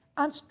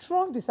 and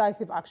strong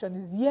decisive action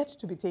is yet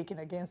to be taken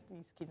against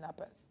these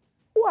kidnappers.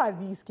 Who are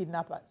these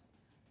kidnappers?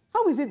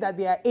 How is it that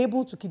they are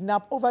able to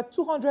kidnap over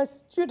 200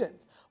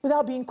 students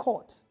without being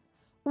caught?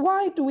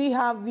 Why do we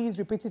have these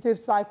repetitive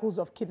cycles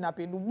of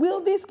kidnapping?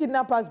 Will these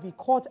kidnappers be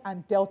caught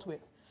and dealt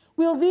with?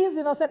 Will these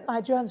innocent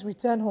Nigerians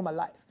return home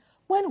alive?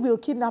 When will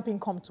kidnapping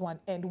come to an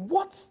end?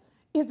 What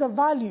is the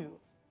value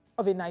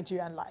of a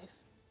Nigerian life?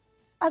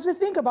 As we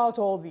think about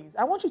all these,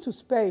 I want you to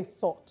spare a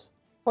thought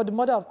for the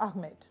mother of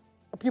Ahmed,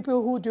 a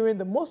pupil who, during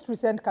the most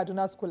recent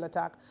Kaduna school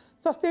attack,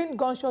 sustained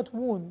gunshot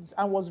wounds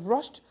and was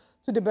rushed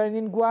to the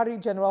Benin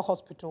Gwari General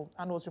Hospital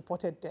and was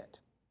reported dead.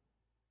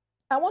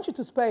 I want you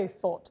to spare a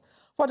thought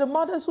for the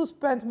mothers who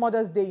spent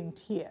Mother's Day in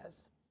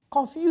tears,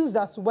 confused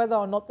as to whether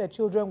or not their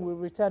children will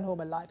return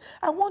home alive.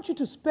 I want you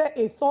to spare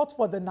a thought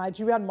for the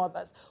Nigerian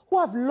mothers who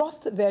have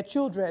lost their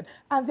children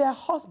and their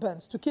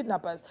husbands to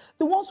kidnappers,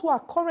 the ones who are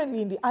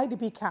currently in the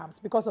IDP camps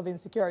because of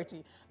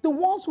insecurity, the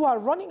ones who are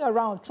running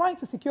around trying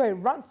to secure a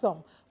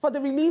ransom for the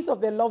release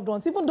of their loved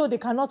ones, even though they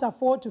cannot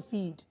afford to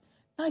feed.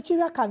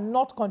 Nigeria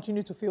cannot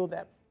continue to fail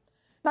them.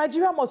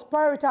 Nigeria must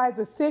prioritize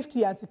the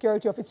safety and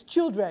security of its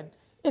children,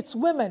 its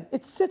women,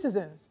 its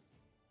citizens.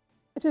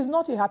 It is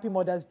not a happy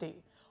Mother's Day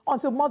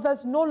until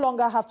mothers no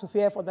longer have to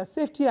fear for the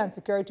safety and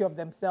security of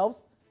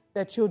themselves,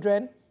 their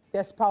children,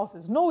 their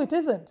spouses. No, it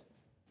isn't.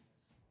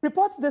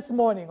 Reports this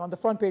morning on the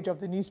front page of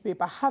the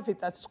newspaper have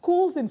it that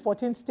schools in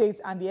 14 states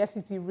and the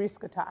FCT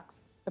risk attacks.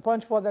 The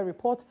Punch further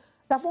reports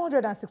that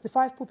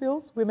 465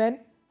 pupils, women,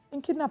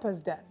 in kidnappers'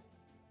 den.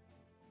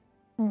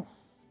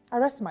 I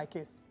rest my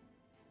case.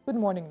 Good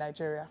morning,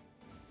 Nigeria.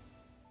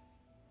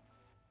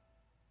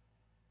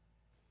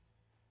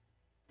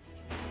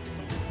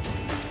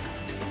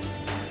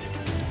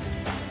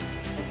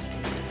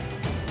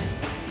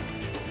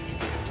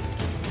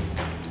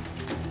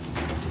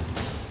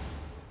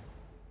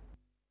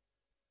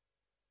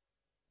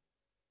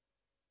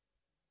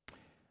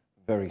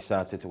 Very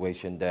sad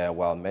situation there.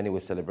 While many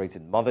were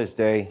celebrating Mother's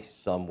Day,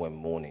 some were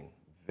mourning.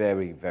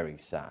 Very, very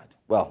sad.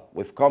 Well,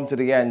 we've come to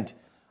the end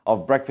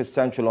of Breakfast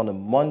Central on a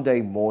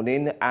Monday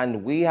morning,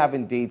 and we have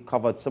indeed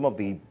covered some of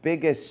the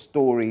biggest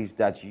stories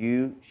that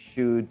you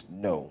should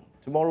know.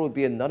 Tomorrow will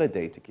be another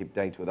day to keep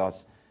date with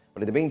us.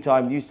 But in the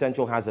meantime, News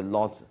Central has a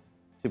lot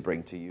to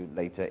bring to you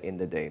later in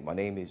the day. My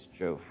name is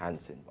Joe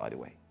Hansen, by the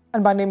way.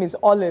 And my name is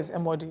Olive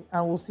Emodi,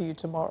 and we'll see you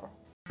tomorrow.